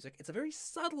orchestral music, it's a very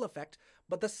subtle effect,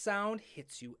 but the sound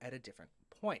hits you at a different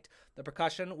point. The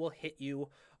percussion will hit you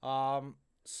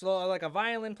slow, like a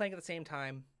violin playing at the same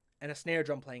time and a snare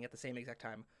drum playing at the same exact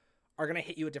time are going to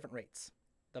hit you at different rates.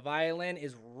 The violin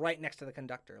is right next to the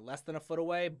conductor. Less than a foot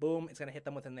away, boom, it's going to hit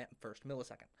them within that first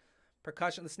millisecond.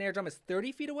 Percussion, the snare drum is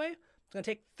 30 feet away. It's going to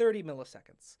take 30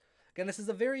 milliseconds. Again, this is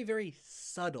a very, very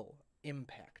subtle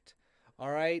impact.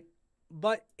 All right?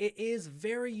 But it is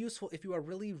very useful if you are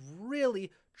really,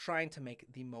 really trying to make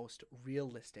the most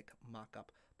realistic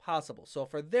mock-up possible. So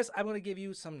for this, I'm going to give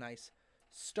you some nice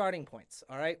starting points.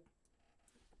 All right?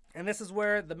 And this is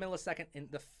where the millisecond in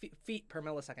the feet per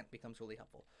millisecond becomes really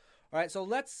helpful. All right, so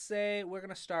let's say we'll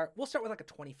start with like a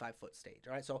 25-foot stage.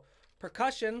 All right, so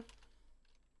percussion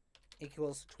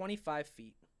equals 25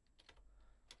 feet,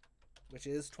 which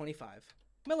is 25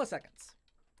 milliseconds.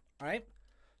 All right,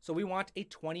 So we want a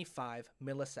 25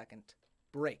 millisecond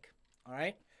break. All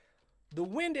right. The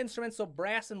wind instruments, so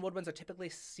brass and woodwinds, are typically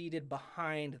seated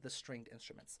behind the stringed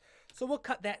instruments. So we'll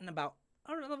cut that in about,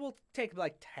 I don't know, we'll take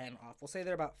like 10 off. We'll say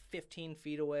they're about 15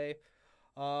 feet away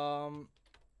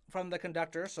from the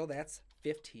conductor, so that's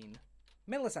 15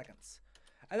 milliseconds.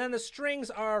 And then the strings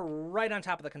are right on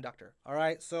top of the conductor, all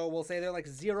right? So we'll say they're like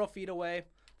 0 feet away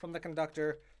from the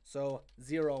conductor, so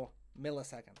 0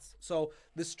 milliseconds. So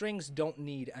the strings don't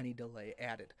need any delay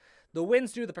added. The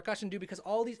winds do, the percussion do, because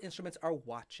all these instruments are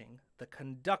watching the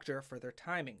conductor for their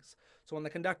timings. So when the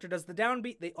conductor does the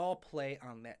downbeat, they all play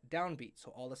on that downbeat,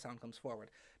 so all the sound comes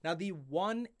forward. Now, the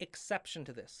one exception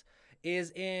to this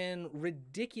is in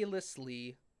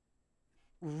ridiculously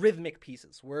rhythmic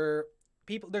pieces where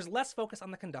there's less focus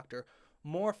on the conductor,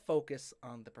 more focus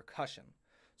on the percussion.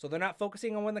 So they're not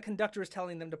focusing on when the conductor is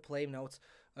telling them to play notes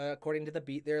according to the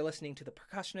beat. They're listening to the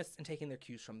percussionists and taking their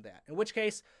cues from that. In which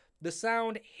case, the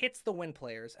sound hits the wind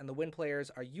players, and the wind players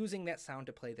are using that sound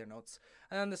to play their notes.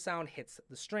 And then the sound hits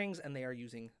the strings, and they are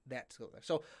using that together.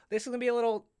 So this is going to be a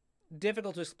little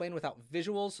difficult to explain without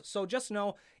visuals. So just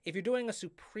know, if you're doing a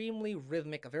supremely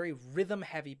rhythmic, a very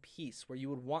rhythm-heavy piece where you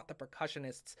would want the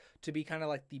percussionists to be kind of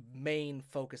like the main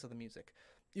focus of the music,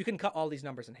 you can cut all these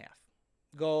numbers in half.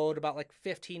 Go to about like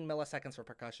 15 milliseconds for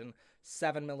percussion,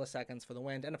 7 milliseconds for the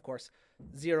wind, and of course,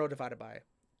 0 divided by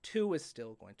 2 is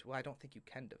still going to, well, I don't think you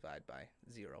can divide by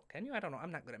 0. Can you? I don't know.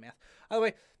 I'm not good at math. By the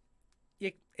way,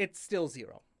 it's still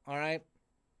 0, all right?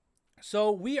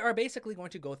 So we are basically going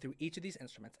to go through each of these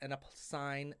instruments and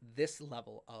assign this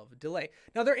level of delay.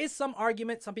 Now, there is some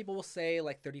argument. Some people will say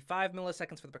like 35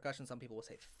 milliseconds for the percussion. Some people will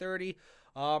say 30.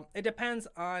 It depends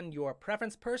on your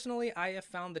preference. Personally, I have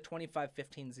found the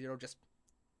 25-15-0 just,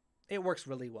 it works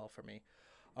really well for me.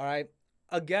 All right.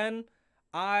 Again,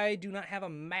 I do not have a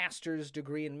master's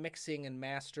degree in mixing and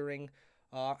mastering.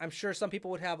 I'm sure some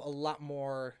people would have a lot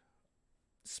more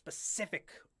specific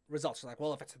results. Like,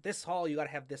 well, if it's at this hall, you got to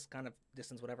have this kind of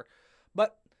distance, whatever.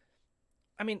 But,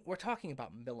 I mean, we're talking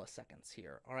about milliseconds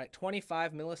here, all right?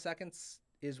 25 milliseconds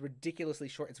is ridiculously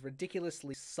short. It's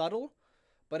ridiculously subtle,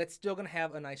 but it's still going to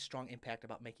have a nice, strong impact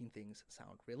about making things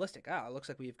sound realistic. It looks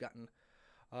like we've gotten,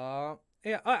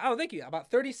 thank you, about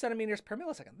 30 centimeters per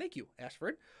millisecond. Thank you,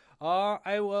 Ashford.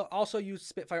 I will also use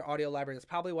Spitfire Audio Library. That's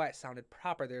probably why it sounded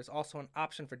proper. There's also an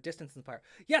option for distance and fire.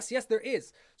 Yes, there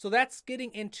is. So that's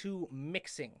getting into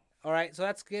mixing, all right? So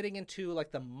that's getting into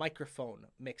like the microphone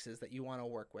mixes that you want to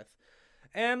work with.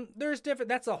 And there's different,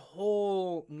 that's a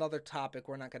whole nother topic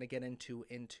we're not going to get into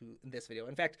this video.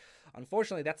 In fact,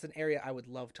 unfortunately, that's an area I would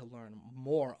love to learn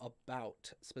more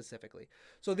about specifically.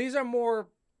 So these are more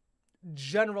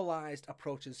generalized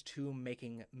approaches to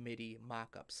making MIDI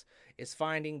mockups, is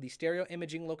finding the stereo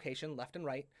imaging location left and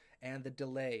right and the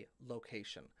delay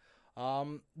location.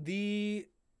 The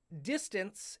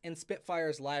distance in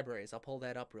Spitfire's libraries, I'll pull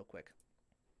that up real quick.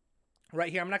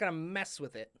 Right here, I'm not going to mess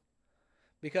with it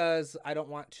because I don't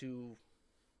want to,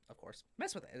 of course,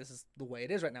 mess with it. This is the way it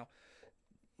is right now.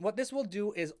 What this will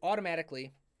do is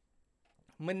automatically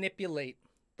manipulate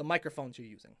the microphones you're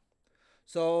using.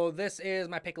 So this is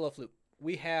my piccolo flute.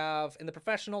 We have, in the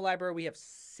professional library, we have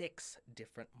 6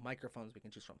 different microphones we can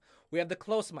choose from. We have the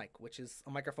close mic, which is a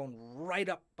microphone right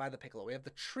up by the piccolo. We have the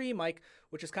tree mic,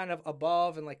 which is kind of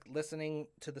above and like listening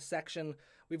to the section.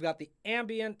 We've got the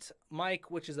ambient mic,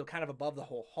 which is kind of above the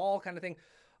whole hall kind of thing.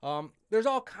 There's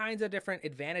all kinds of different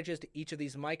advantages to each of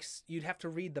these mics. You'd have to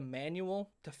read the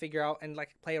manual to figure out and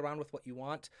like play around with what you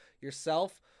want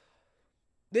yourself.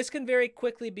 This can very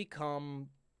quickly become,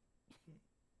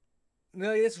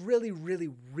 it's really, really,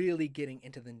 really getting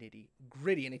into the nitty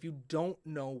gritty. And if you don't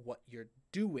know what you're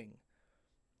doing,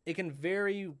 it can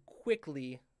very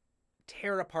quickly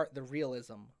tear apart the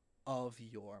realism of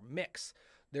your mix.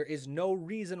 There is no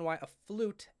reason why a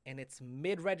flute in its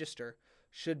mid-register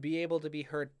should be able to be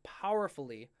heard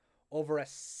powerfully over a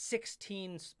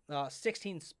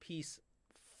 16-piece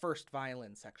first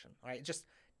violin section. All right, it just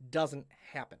doesn't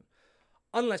happen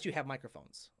unless you have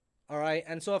microphones. All right,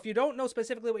 and so if you don't know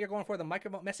specifically what you're going for, the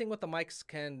microphone, messing with the mics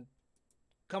can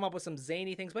come up with some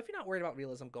zany things. But if you're not worried about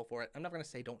realism, go for it. I'm not going to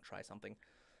say don't try something.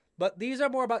 But these are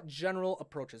more about general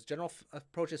approaches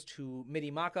to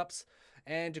MIDI mockups,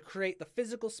 and to create the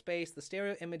physical space, the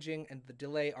stereo imaging, and the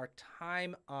delay are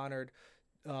time-honored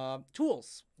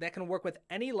tools that can work with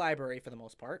any library for the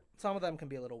most part. Some of them can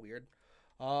be a little weird,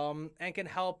 and can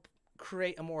help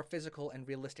create a more physical and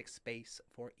realistic space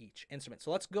for each instrument.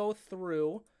 So let's go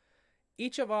through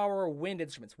each of our wind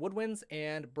instruments, woodwinds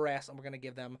and brass, and we're going to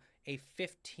give them a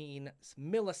 15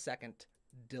 millisecond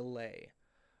delay.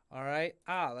 All right.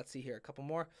 Let's see here. A couple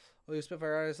more.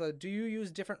 Do you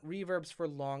use different reverbs for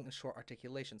long and short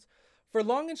articulations? For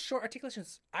long and short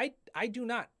articulations, I do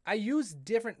not. I use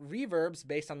different reverbs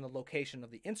based on the location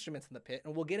of the instruments in the pit,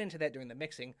 and we'll get into that during the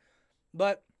mixing.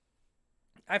 But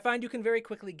I find you can very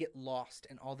quickly get lost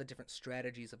in all the different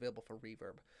strategies available for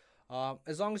reverb.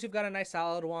 As long as you've got a nice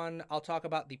solid one, I'll talk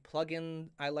about the plugin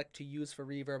I like to use for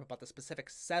reverb, about the specific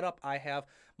setup I have.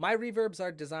 My reverbs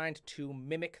are designed to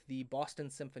mimic the Boston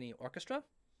Symphony Orchestra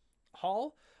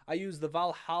hall. I use the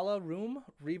Valhalla Room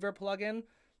reverb plugin.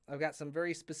 I've got some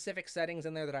very specific settings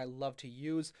in there that I love to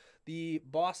use. The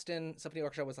Boston Symphony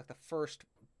Orchestra was like the first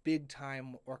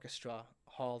big-time orchestra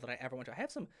hall that I ever went to. I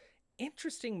have some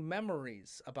interesting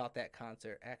memories about that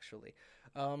concert, actually.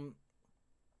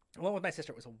 I went with my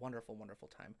sister. It was a wonderful, wonderful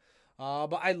time.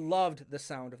 But I loved the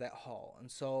sound of that hall. And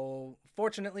so,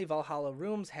 fortunately, Valhalla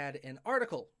Rooms had an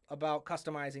article about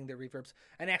customizing their reverbs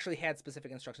and actually had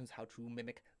specific instructions how to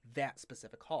mimic that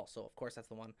specific hall. So, of course, that's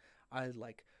the one I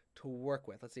like to work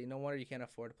with. Let's see. No wonder you can't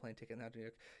afford a plane ticket now,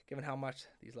 given how much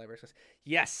these libraries cost.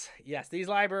 Yes, these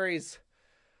libraries...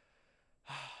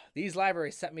 These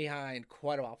libraries set me behind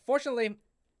quite a while. Fortunately,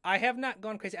 I have not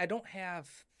gone crazy. I don't have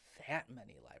that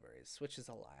many libraries, which is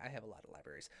a lie. I have a lot of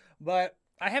libraries, but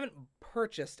I haven't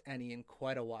purchased any in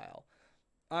quite a while.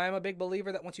 I'm a big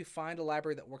believer that once you find a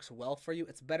library that works well for you,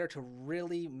 it's better to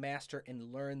really master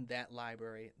and learn that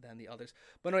library than the others.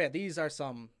 But no, yeah, these are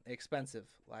some expensive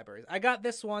libraries. I got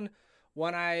this one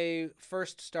when I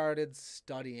first started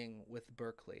studying with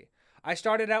Berklee. I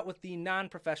started out with the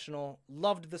non-professional,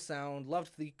 loved the sound,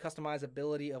 loved the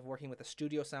customizability of working with a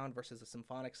studio sound versus a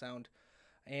symphonic sound,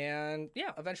 and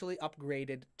yeah, eventually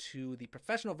upgraded to the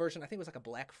professional version. I think it was like a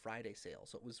Black Friday sale,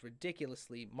 so it was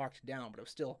ridiculously marked down, but it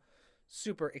was still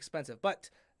super expensive.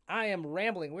 But I am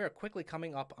rambling. We are quickly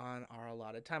coming up on our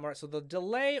allotted time. All right, so the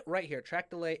delay right here, track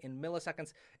delay in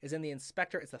milliseconds, is in the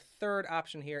inspector. It's the third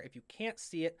option here. If you can't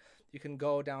see it, you can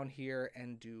go down here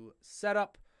and do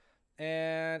setup.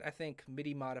 And I think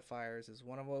MIDI modifiers is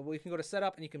one of them. We can go to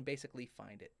setup and you can basically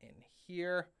find it in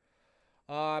here.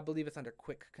 I believe it's under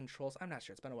quick controls. I'm not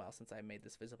sure. It's been a while since I made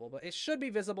this visible, but it should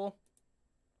be visible.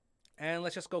 And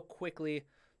let's just go quickly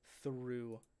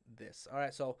through this. All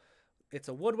right, so it's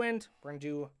a woodwind. We're going to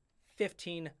do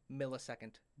 15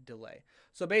 millisecond delay.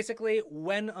 So basically,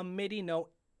 when a MIDI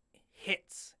note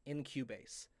hits in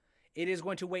Cubase, it is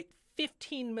going to wait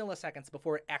 15 milliseconds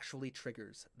before it actually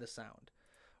triggers the sound.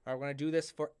 All right, we're going to do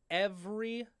this for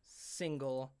every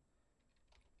single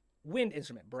wind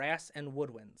instrument, brass and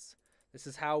woodwinds. This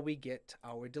is how we get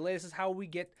our delay. This is how we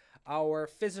get our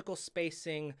physical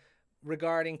spacing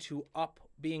regarding to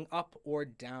being up or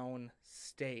down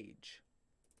stage.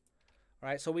 All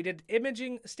right, so we did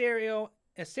stereo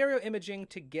imaging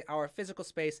to get our physical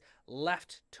space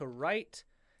left to right.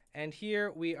 And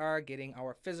here we are getting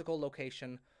our physical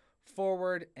location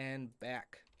forward and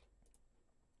back.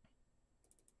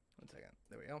 One second.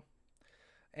 There we go.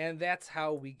 And that's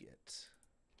how we get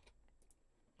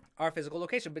our physical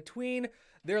location. Between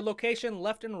their location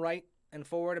left and right and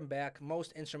forward and back,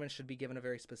 most instruments should be given a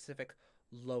very specific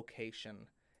location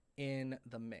in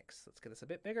the mix. Let's get this a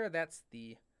bit bigger. That's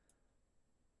the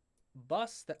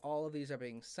bus that all of these are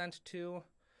being sent to.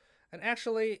 And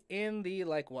actually, in the,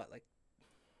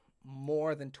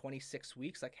 more than 26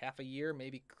 weeks, like half a year,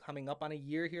 maybe coming up on a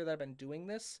year here that I've been doing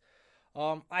this,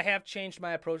 I have changed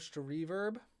my approach to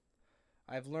reverb.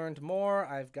 I've learned more,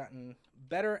 I've gotten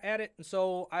better at it, and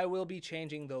so I will be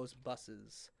changing those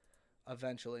buses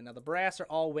eventually. Now, the brass are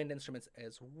all wind instruments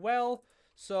as well,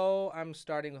 so I'm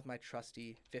starting with my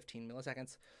trusty 15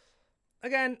 milliseconds.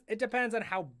 Again, it depends on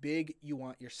how big you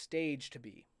want your stage to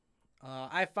be.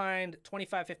 I find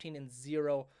 25, 15, and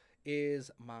 0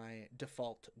 is my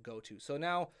default go-to. So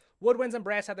now, woodwinds and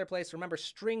brass have their place. Remember,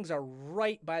 strings are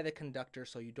right by the conductor,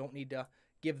 so you don't need to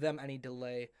give them any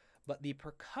delay. But the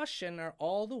percussion are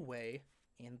all the way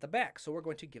in the back, so we're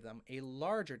going to give them a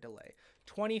larger delay,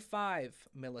 25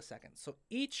 milliseconds. So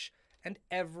each and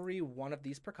every one of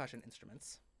these percussion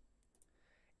instruments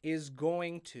is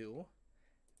going to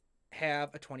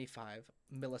have a 25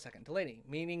 millisecond delay,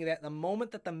 meaning that the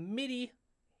moment that the MIDI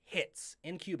hits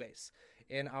in Cubase,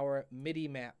 in our MIDI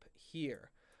map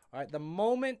here, all right, the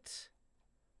moment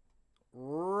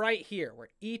right here where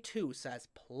E2 says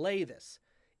play this,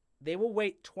 they will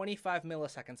wait 25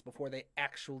 milliseconds before they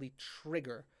actually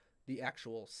trigger the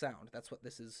actual sound. That's what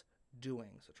this is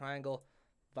doing. So triangle,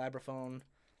 vibraphone,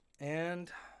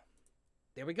 and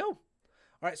there we go. All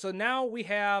right, so now we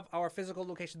have our physical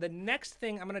location. The next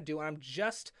thing I'm going to do, I'm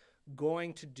just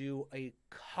going to do a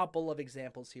couple of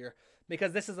examples here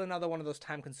because this is another one of those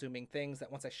time-consuming things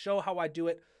that once I show how I do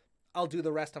it, I'll do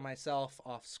the rest of myself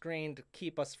off screen to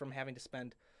keep us from having to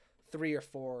spend 3 or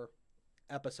 4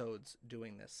 episodes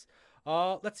doing this.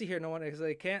 Let's see here. No one, because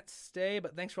I can't stay,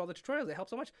 but thanks for all the tutorials. It helps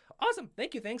so much. Awesome.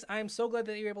 Thank you. Thanks. I'm so glad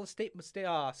that you're able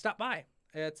to stop by.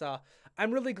 It's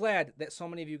I'm really glad that so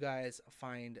many of you guys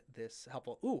find this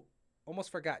helpful. Ooh, almost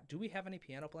forgot. Do we have any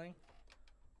piano playing?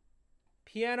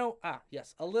 Piano. Ah,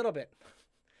 yes, a little bit.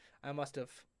 I must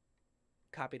have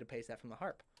copied and pasted that from the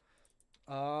harp.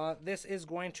 This is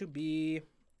going to be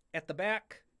at the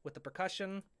back with the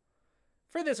percussion.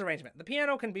 For this arrangement, the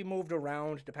piano can be moved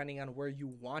around depending on where you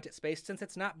want it spaced. Since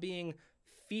it's not being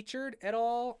featured at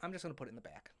all, I'm just going to put it in the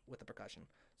back with the percussion.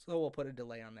 So we'll put a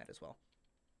delay on that as well.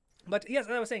 But yes,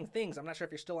 as I was saying, things. I'm not sure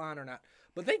if you're still on or not.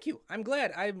 But thank you. I'm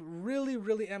glad. I really,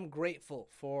 really am grateful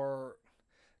for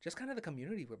just kind of the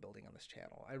community we're building on this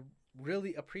channel. I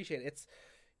really appreciate it. It's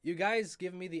you guys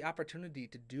give me the opportunity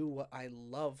to do what I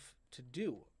love to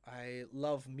do. I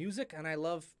love music, and I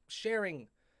love sharing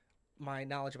my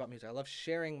knowledge about music. I love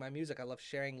sharing my music. I love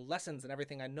sharing lessons and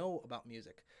everything I know about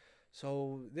music.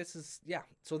 So this is, yeah.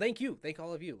 So thank you. Thank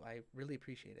all of you. I really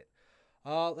appreciate it.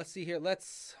 Let's see here.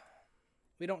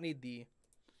 We don't need the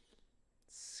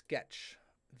sketch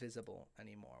visible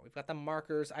anymore. We've got the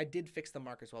markers. I did fix the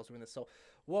markers while I was doing this. So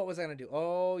what was I going to do?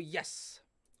 Oh, yes.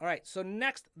 All right. So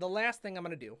next, the last thing I'm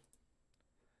going to do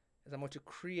is I'm going to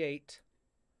create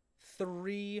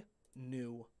 3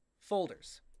 new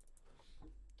folders.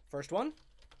 First one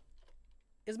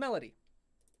is melody.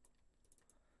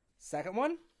 Second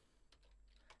one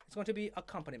is going to be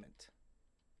accompaniment.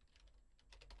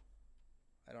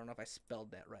 I don't know if I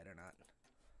spelled that right or not.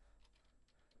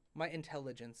 My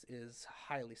intelligence is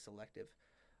highly selective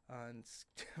on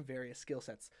various skill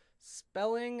sets.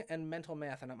 Spelling and mental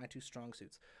math are not my 2 strong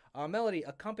suits. Melody,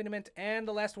 accompaniment, and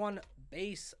the last one,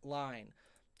 bass line.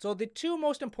 So the 2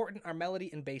 most important are melody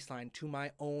and bass line to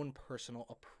my own personal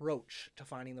approach to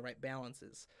finding the right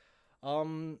balances.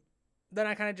 Then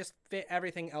I kind of just fit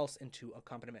everything else into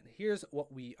accompaniment. Here's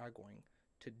what we are going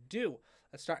to do.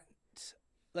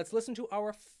 Let's listen to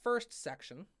our first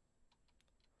section.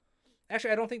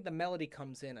 Actually, I don't think the melody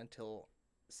comes in until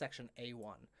section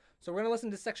A1. So we're going to listen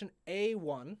to section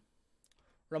A1,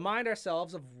 remind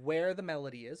ourselves of where the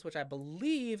melody is, which I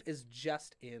believe is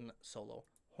just in solo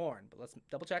horn, but let's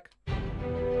double check.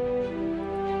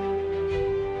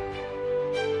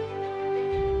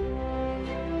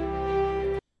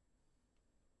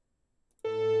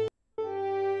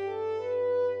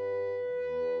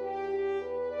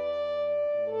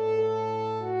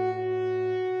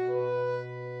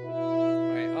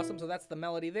 So that's the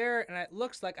melody there, and it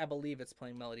looks like I believe it's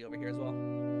playing melody over here as well.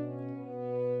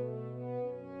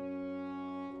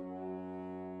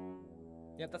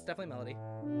 Yep, that's definitely melody.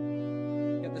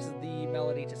 Yep, this is the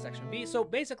melody to section B. So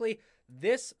basically,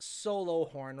 this solo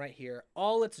horn right here,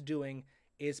 all it's doing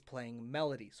is playing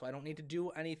melody. So I don't need to do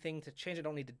anything to change it. I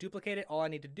don't need to duplicate it. All I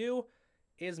need to do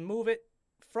is move it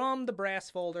from the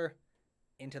brass folder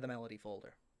into the melody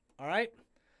folder. All right,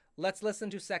 let's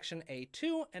listen to section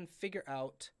A2 and figure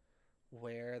out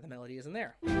where the melody is in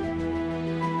there. Sounds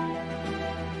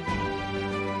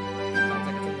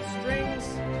like it's in the strings.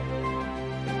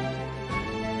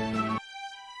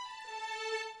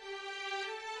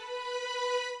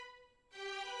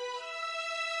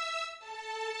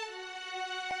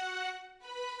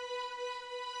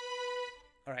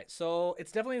 All right, so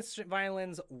it's definitely in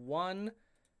violins 1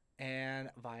 and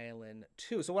violin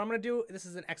 2. So what I'm going to do, this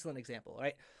is an excellent example, all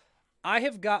right? I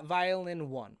have got violin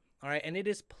 1. All right, and it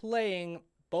is playing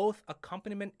both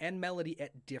accompaniment and melody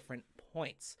at different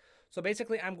points. So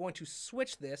basically, I'm going to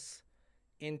switch this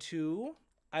into,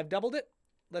 I've doubled it.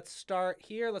 Let's start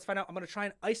here. Let's find out. I'm going to try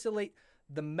and isolate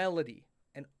the melody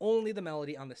and only the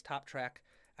melody on this top track,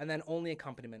 and then only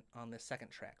accompaniment on this second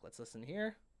track. Let's listen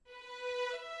here.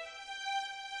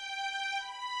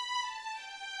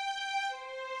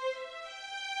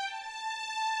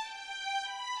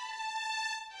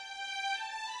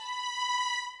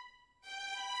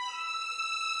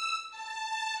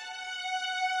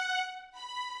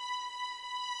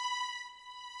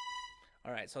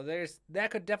 All right, so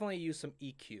that could definitely use some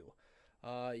EQ.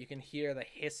 You can hear the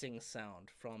hissing sound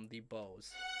from the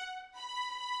bows.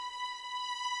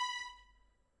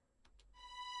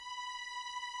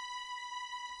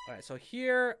 All right, so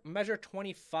here, measure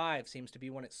 25 seems to be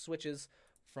when it switches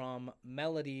from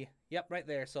melody. Yep, right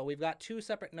there. So we've got 2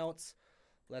 separate notes.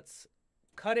 Let's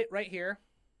cut it right here.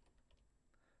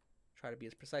 Try to be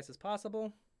as precise as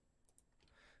possible.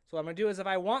 So what I'm going to do is if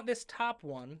I want this top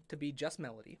one to be just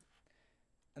melody,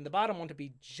 and the bottom one to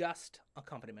be just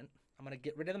accompaniment, I'm going to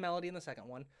get rid of the melody in the second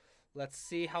one. Let's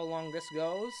see how long this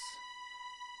goes.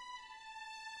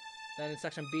 Then in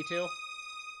section B2. All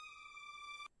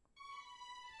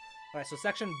right, so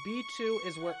section B2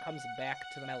 is where it comes back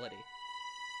to the melody.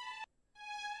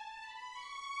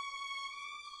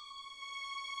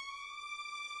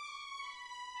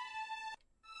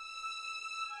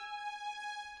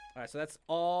 All right, so that's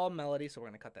all melody, so we're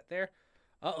going to cut that there.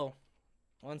 Uh-oh.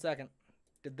 1 second.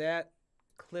 Did that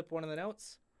clip one of the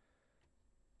notes?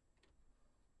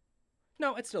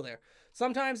 No, it's still there.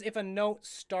 Sometimes if a note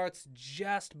starts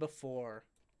just before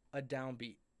a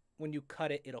downbeat, when you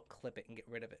cut it, it'll clip it and get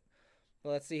rid of it.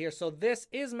 Well, let's see here. So this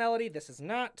is melody. This is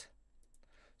not.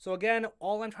 So again,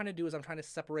 all I'm trying to do is I'm trying to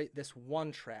separate this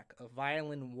one track of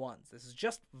violin ones. This is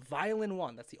just violin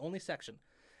one. That's the only section.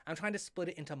 I'm trying to split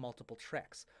it into multiple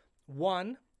tracks.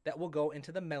 One that will go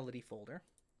into the melody folder.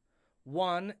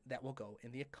 One that will go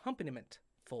in the accompaniment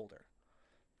folder.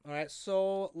 All right,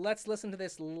 so let's listen to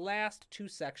this last 2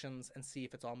 sections and see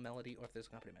if it's all melody or if there's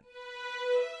accompaniment.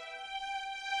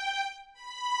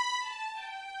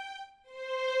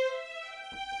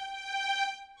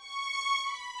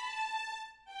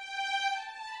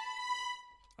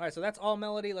 All right, so that's all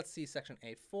melody. Let's see section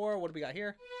A4. What do we got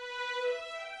here?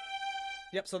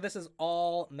 Yep, so this is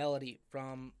all melody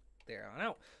from there on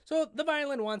out. So the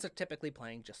violin ones are typically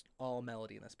playing just all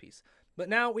melody in this piece. But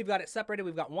now we've got it separated.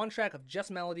 We've got 1 track of just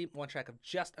melody, 1 track of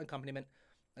just accompaniment.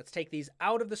 Let's take these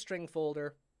out of the string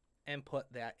folder and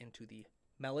put that into the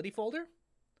melody folder.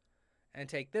 And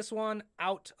take this one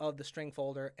out of the string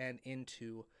folder and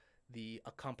into the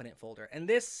accompaniment folder. And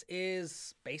this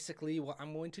is basically what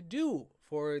I'm going to do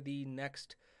for the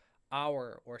next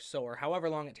hour or so, or however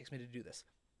long it takes me to do this.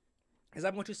 Is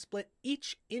I'm going to split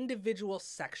each individual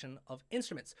section of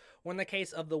instruments, or in the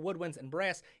case of the woodwinds and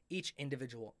brass, each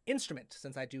individual instrument,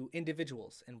 since I do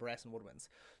individuals in brass and woodwinds.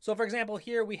 So for example,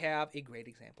 here we have a great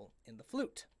example in the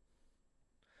flute.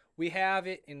 We have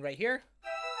it in right here.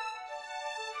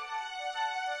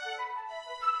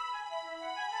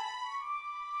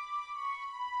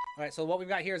 All right, so what we've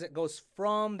got here is it goes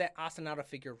from that ostinato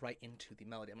figure right into the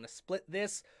melody. I'm going to split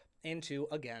this into,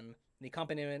 again, the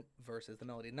accompaniment versus the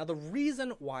melody. Now, the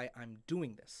reason why I'm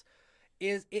doing this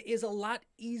is it is a lot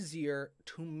easier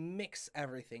to mix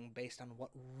everything based on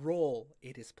what role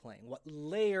it is playing, what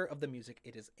layer of the music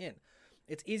it is in.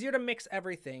 It's easier to mix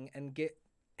everything and get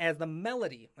as the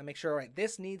melody. I make sure, all right,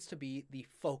 this needs to be the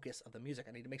focus of the music.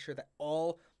 I need to make sure that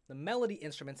all the melody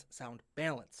instruments sound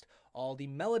balanced. All the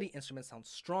melody instruments sound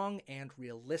strong and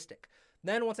realistic.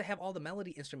 Then once I have all the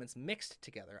melody instruments mixed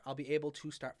together, I'll be able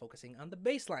to start focusing on the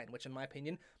bass line, which in my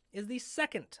opinion is the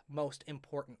second most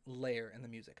important layer in the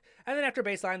music. And then after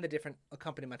bass line, the different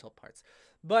accompanimental parts.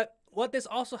 But what this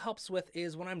also helps with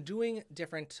is when I'm doing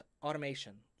different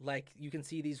automation, like you can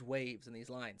see these waves and these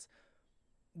lines,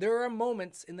 there are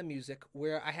moments in the music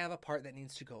where I have a part that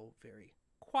needs to go very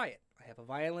quiet. I have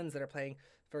violins that are playing,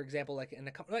 for example, like in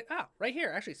a, right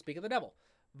here, actually, speak of the devil,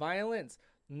 violins.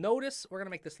 Notice, we're going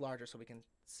to make this larger so we can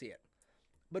see it.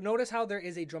 But notice how there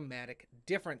is a dramatic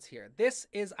difference here. This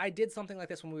is, I did something like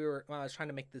this when I was trying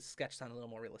to make this sketch sound a little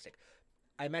more realistic.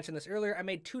 I mentioned this earlier. I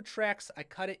made 2 tracks. I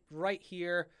cut it right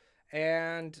here,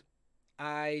 and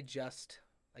I just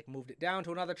like moved it down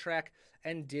to another track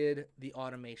and did the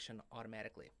automation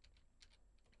automatically.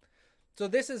 So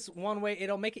this is one way.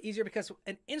 It'll make it easier because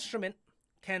an instrument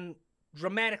can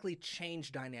dramatically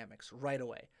change dynamics right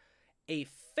away. A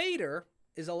fader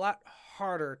is a lot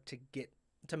harder to get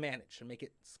to manage and make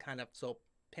it kind of so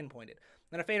pinpointed.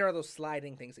 And a fader are those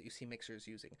sliding things that you see mixers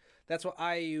using. That's what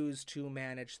I use to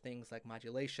manage things like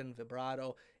modulation,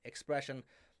 vibrato, expression.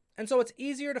 And so it's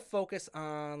easier to focus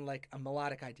on like a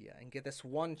melodic idea and get this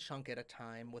one chunk at a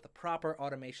time with a proper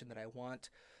automation that I want,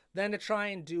 than to try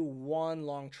and do one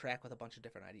long track with a bunch of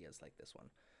different ideas like this one.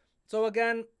 So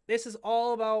again, this is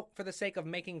all about for the sake of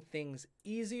making things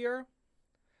easier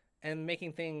and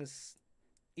making things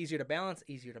easier to balance,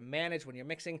 easier to manage when you're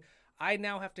mixing. I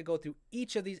now have to go through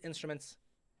each of these instruments,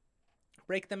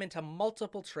 break them into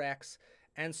multiple tracks,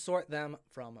 and sort them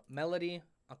from melody,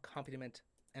 accompaniment,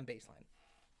 and bass line.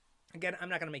 Again, I'm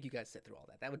not going to make you guys sit through all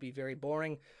that. That would be very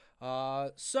boring.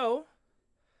 So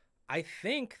I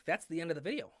think that's the end of the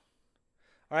video.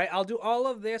 All right, I'll do all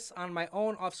of this on my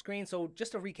own off screen. So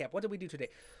just to recap, what did we do today?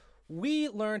 We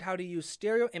learned how to use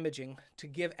stereo imaging to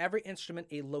give every instrument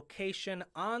a location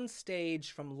on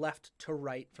stage from left to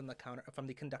right from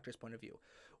the conductor's point of view.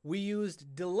 We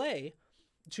used delay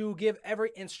to give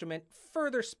every instrument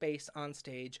further space on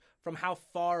stage from how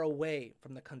far away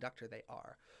from the conductor they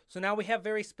are. So now we have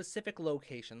very specific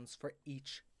locations for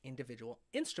each individual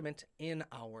instrument in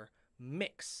our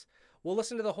mix. We'll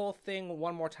listen to the whole thing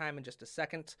one more time in just a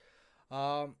second.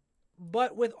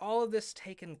 But with all of this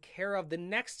taken care of, the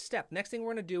next thing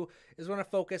we're going to do is we're going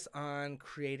to focus on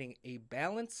creating a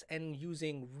balance and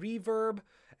using reverb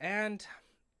and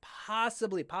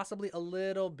possibly a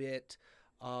little bit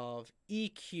of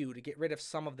EQ to get rid of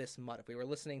some of this mud. If we were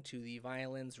listening to the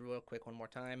violins real quick one more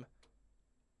time.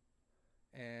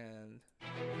 And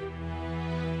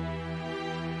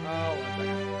oh,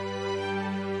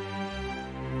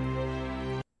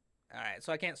 all right,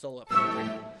 so I can't solo it for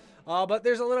but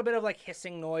there's a little bit of like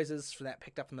hissing noises for that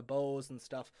picked up from the bows and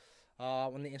stuff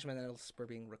when the instrumentals were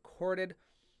being recorded.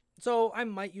 So I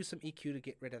might use some EQ to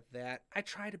get rid of that. I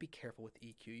try to be careful with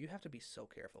EQ. You have to be so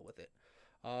careful with it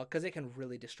because it can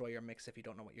really destroy your mix if you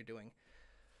don't know what you're doing.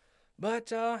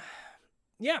 But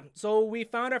yeah, so we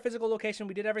found our physical location.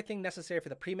 We did everything necessary for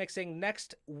the pre-mixing.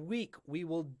 Next week, we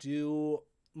will do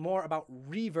more about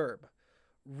reverb.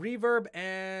 Reverb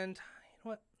and, you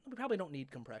know what, we probably don't need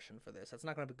compression for this. That's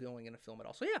not going to be going in a film at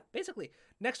all. So yeah, basically,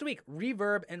 next week,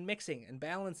 reverb and mixing and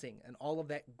balancing and all of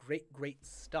that great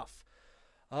stuff.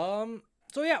 So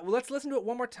yeah, well, let's listen to it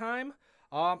one more time.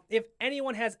 If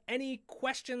anyone has any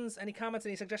questions, any comments,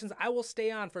 any suggestions, I will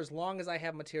stay on for as long as I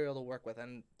have material to work with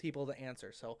and people to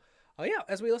answer. So yeah,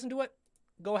 as we listen to it,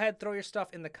 go ahead, throw your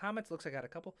stuff in the comments. Looks like I got a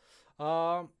couple.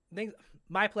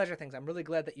 My pleasure, things. I'm really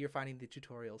glad that you're finding the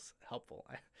tutorials helpful.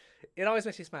 It always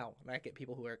makes me smile when I get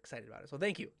people who are excited about it. So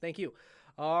thank you.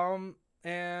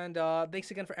 And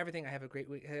thanks again for everything. I have a great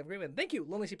week. Have a great one. Thank you,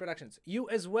 Lonely Sea Productions. You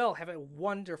as well have a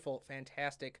wonderful,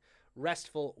 fantastic,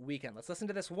 restful weekend. Let's listen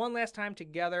to this one last time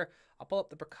together. I'll pull up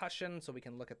the percussion so we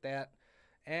can look at that.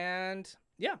 And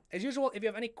yeah, as usual, if you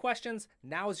have any questions,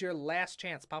 now is your last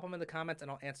chance. Pop them in the comments and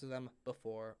I'll answer them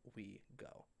before we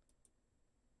go.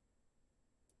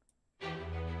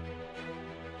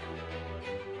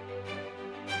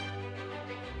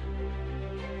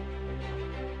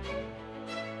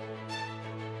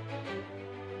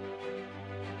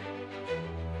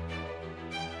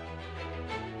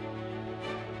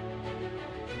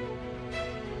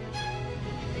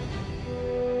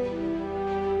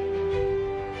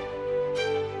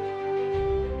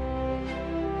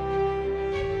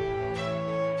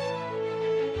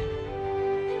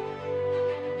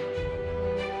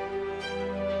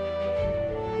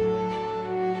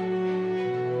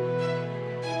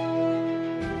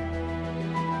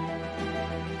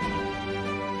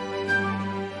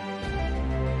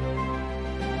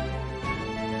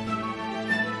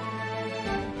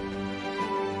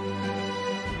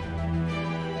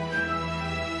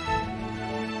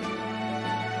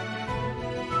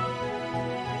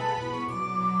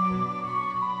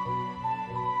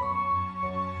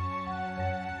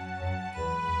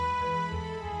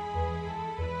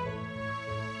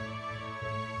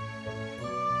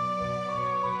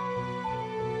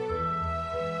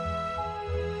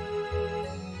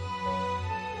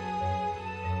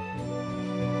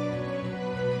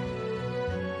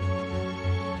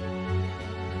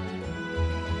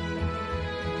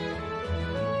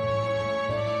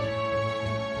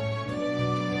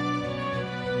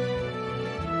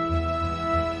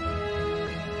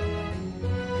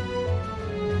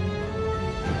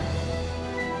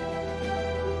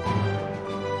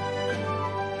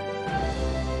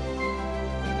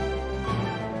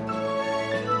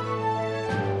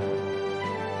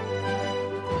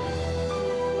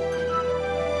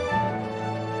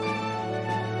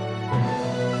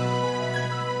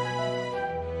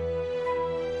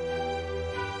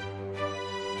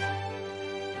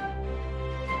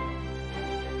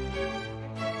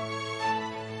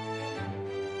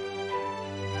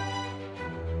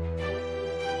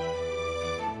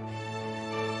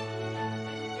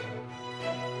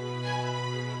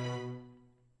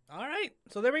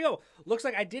 So there we go. Looks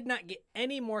like I did not get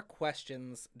any more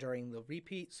questions during the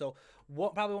repeat, so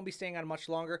probably won't be staying on much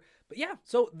longer. But yeah,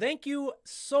 so thank you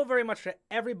so very much to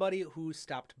everybody who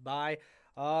stopped by.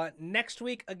 Next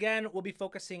week, again, we'll be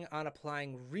focusing on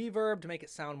applying reverb to make it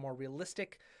sound more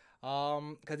realistic,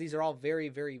 because these are all very,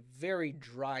 very, very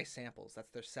dry samples.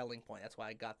 That's their selling point. That's why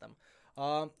I got them.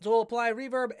 So we'll apply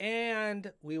reverb,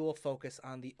 and we will focus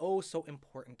on the oh so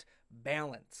important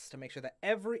balance to make sure that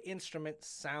every instrument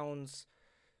sounds,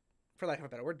 for lack of a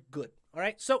better word, good. All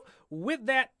right, so with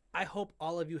that, I hope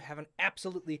all of you have an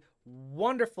absolutely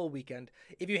wonderful weekend.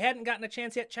 If you hadn't gotten a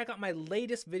chance yet, check out my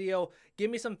latest video. Give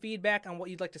me some feedback on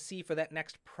what you'd like to see for that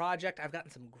next project. I've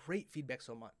gotten some great feedback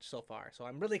so far, so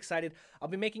I'm really excited. I'll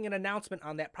be making an announcement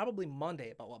on that probably Monday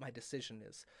about what my decision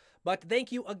is. But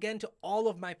thank you again to all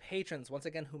of my patrons, once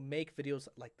again, who make videos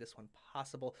like this one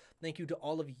possible. Thank you to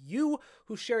all of you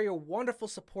who share your wonderful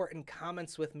support and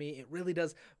comments with me. It really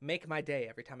does make my day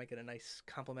every time I get a nice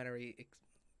complimentary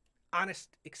honest,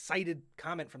 excited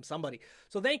comment from somebody.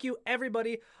 So thank you,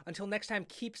 everybody. Until next time,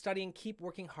 keep studying, keep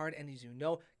working hard, and as you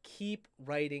know, keep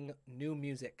writing new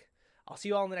music. I'll see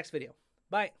you all in the next video.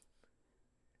 Bye.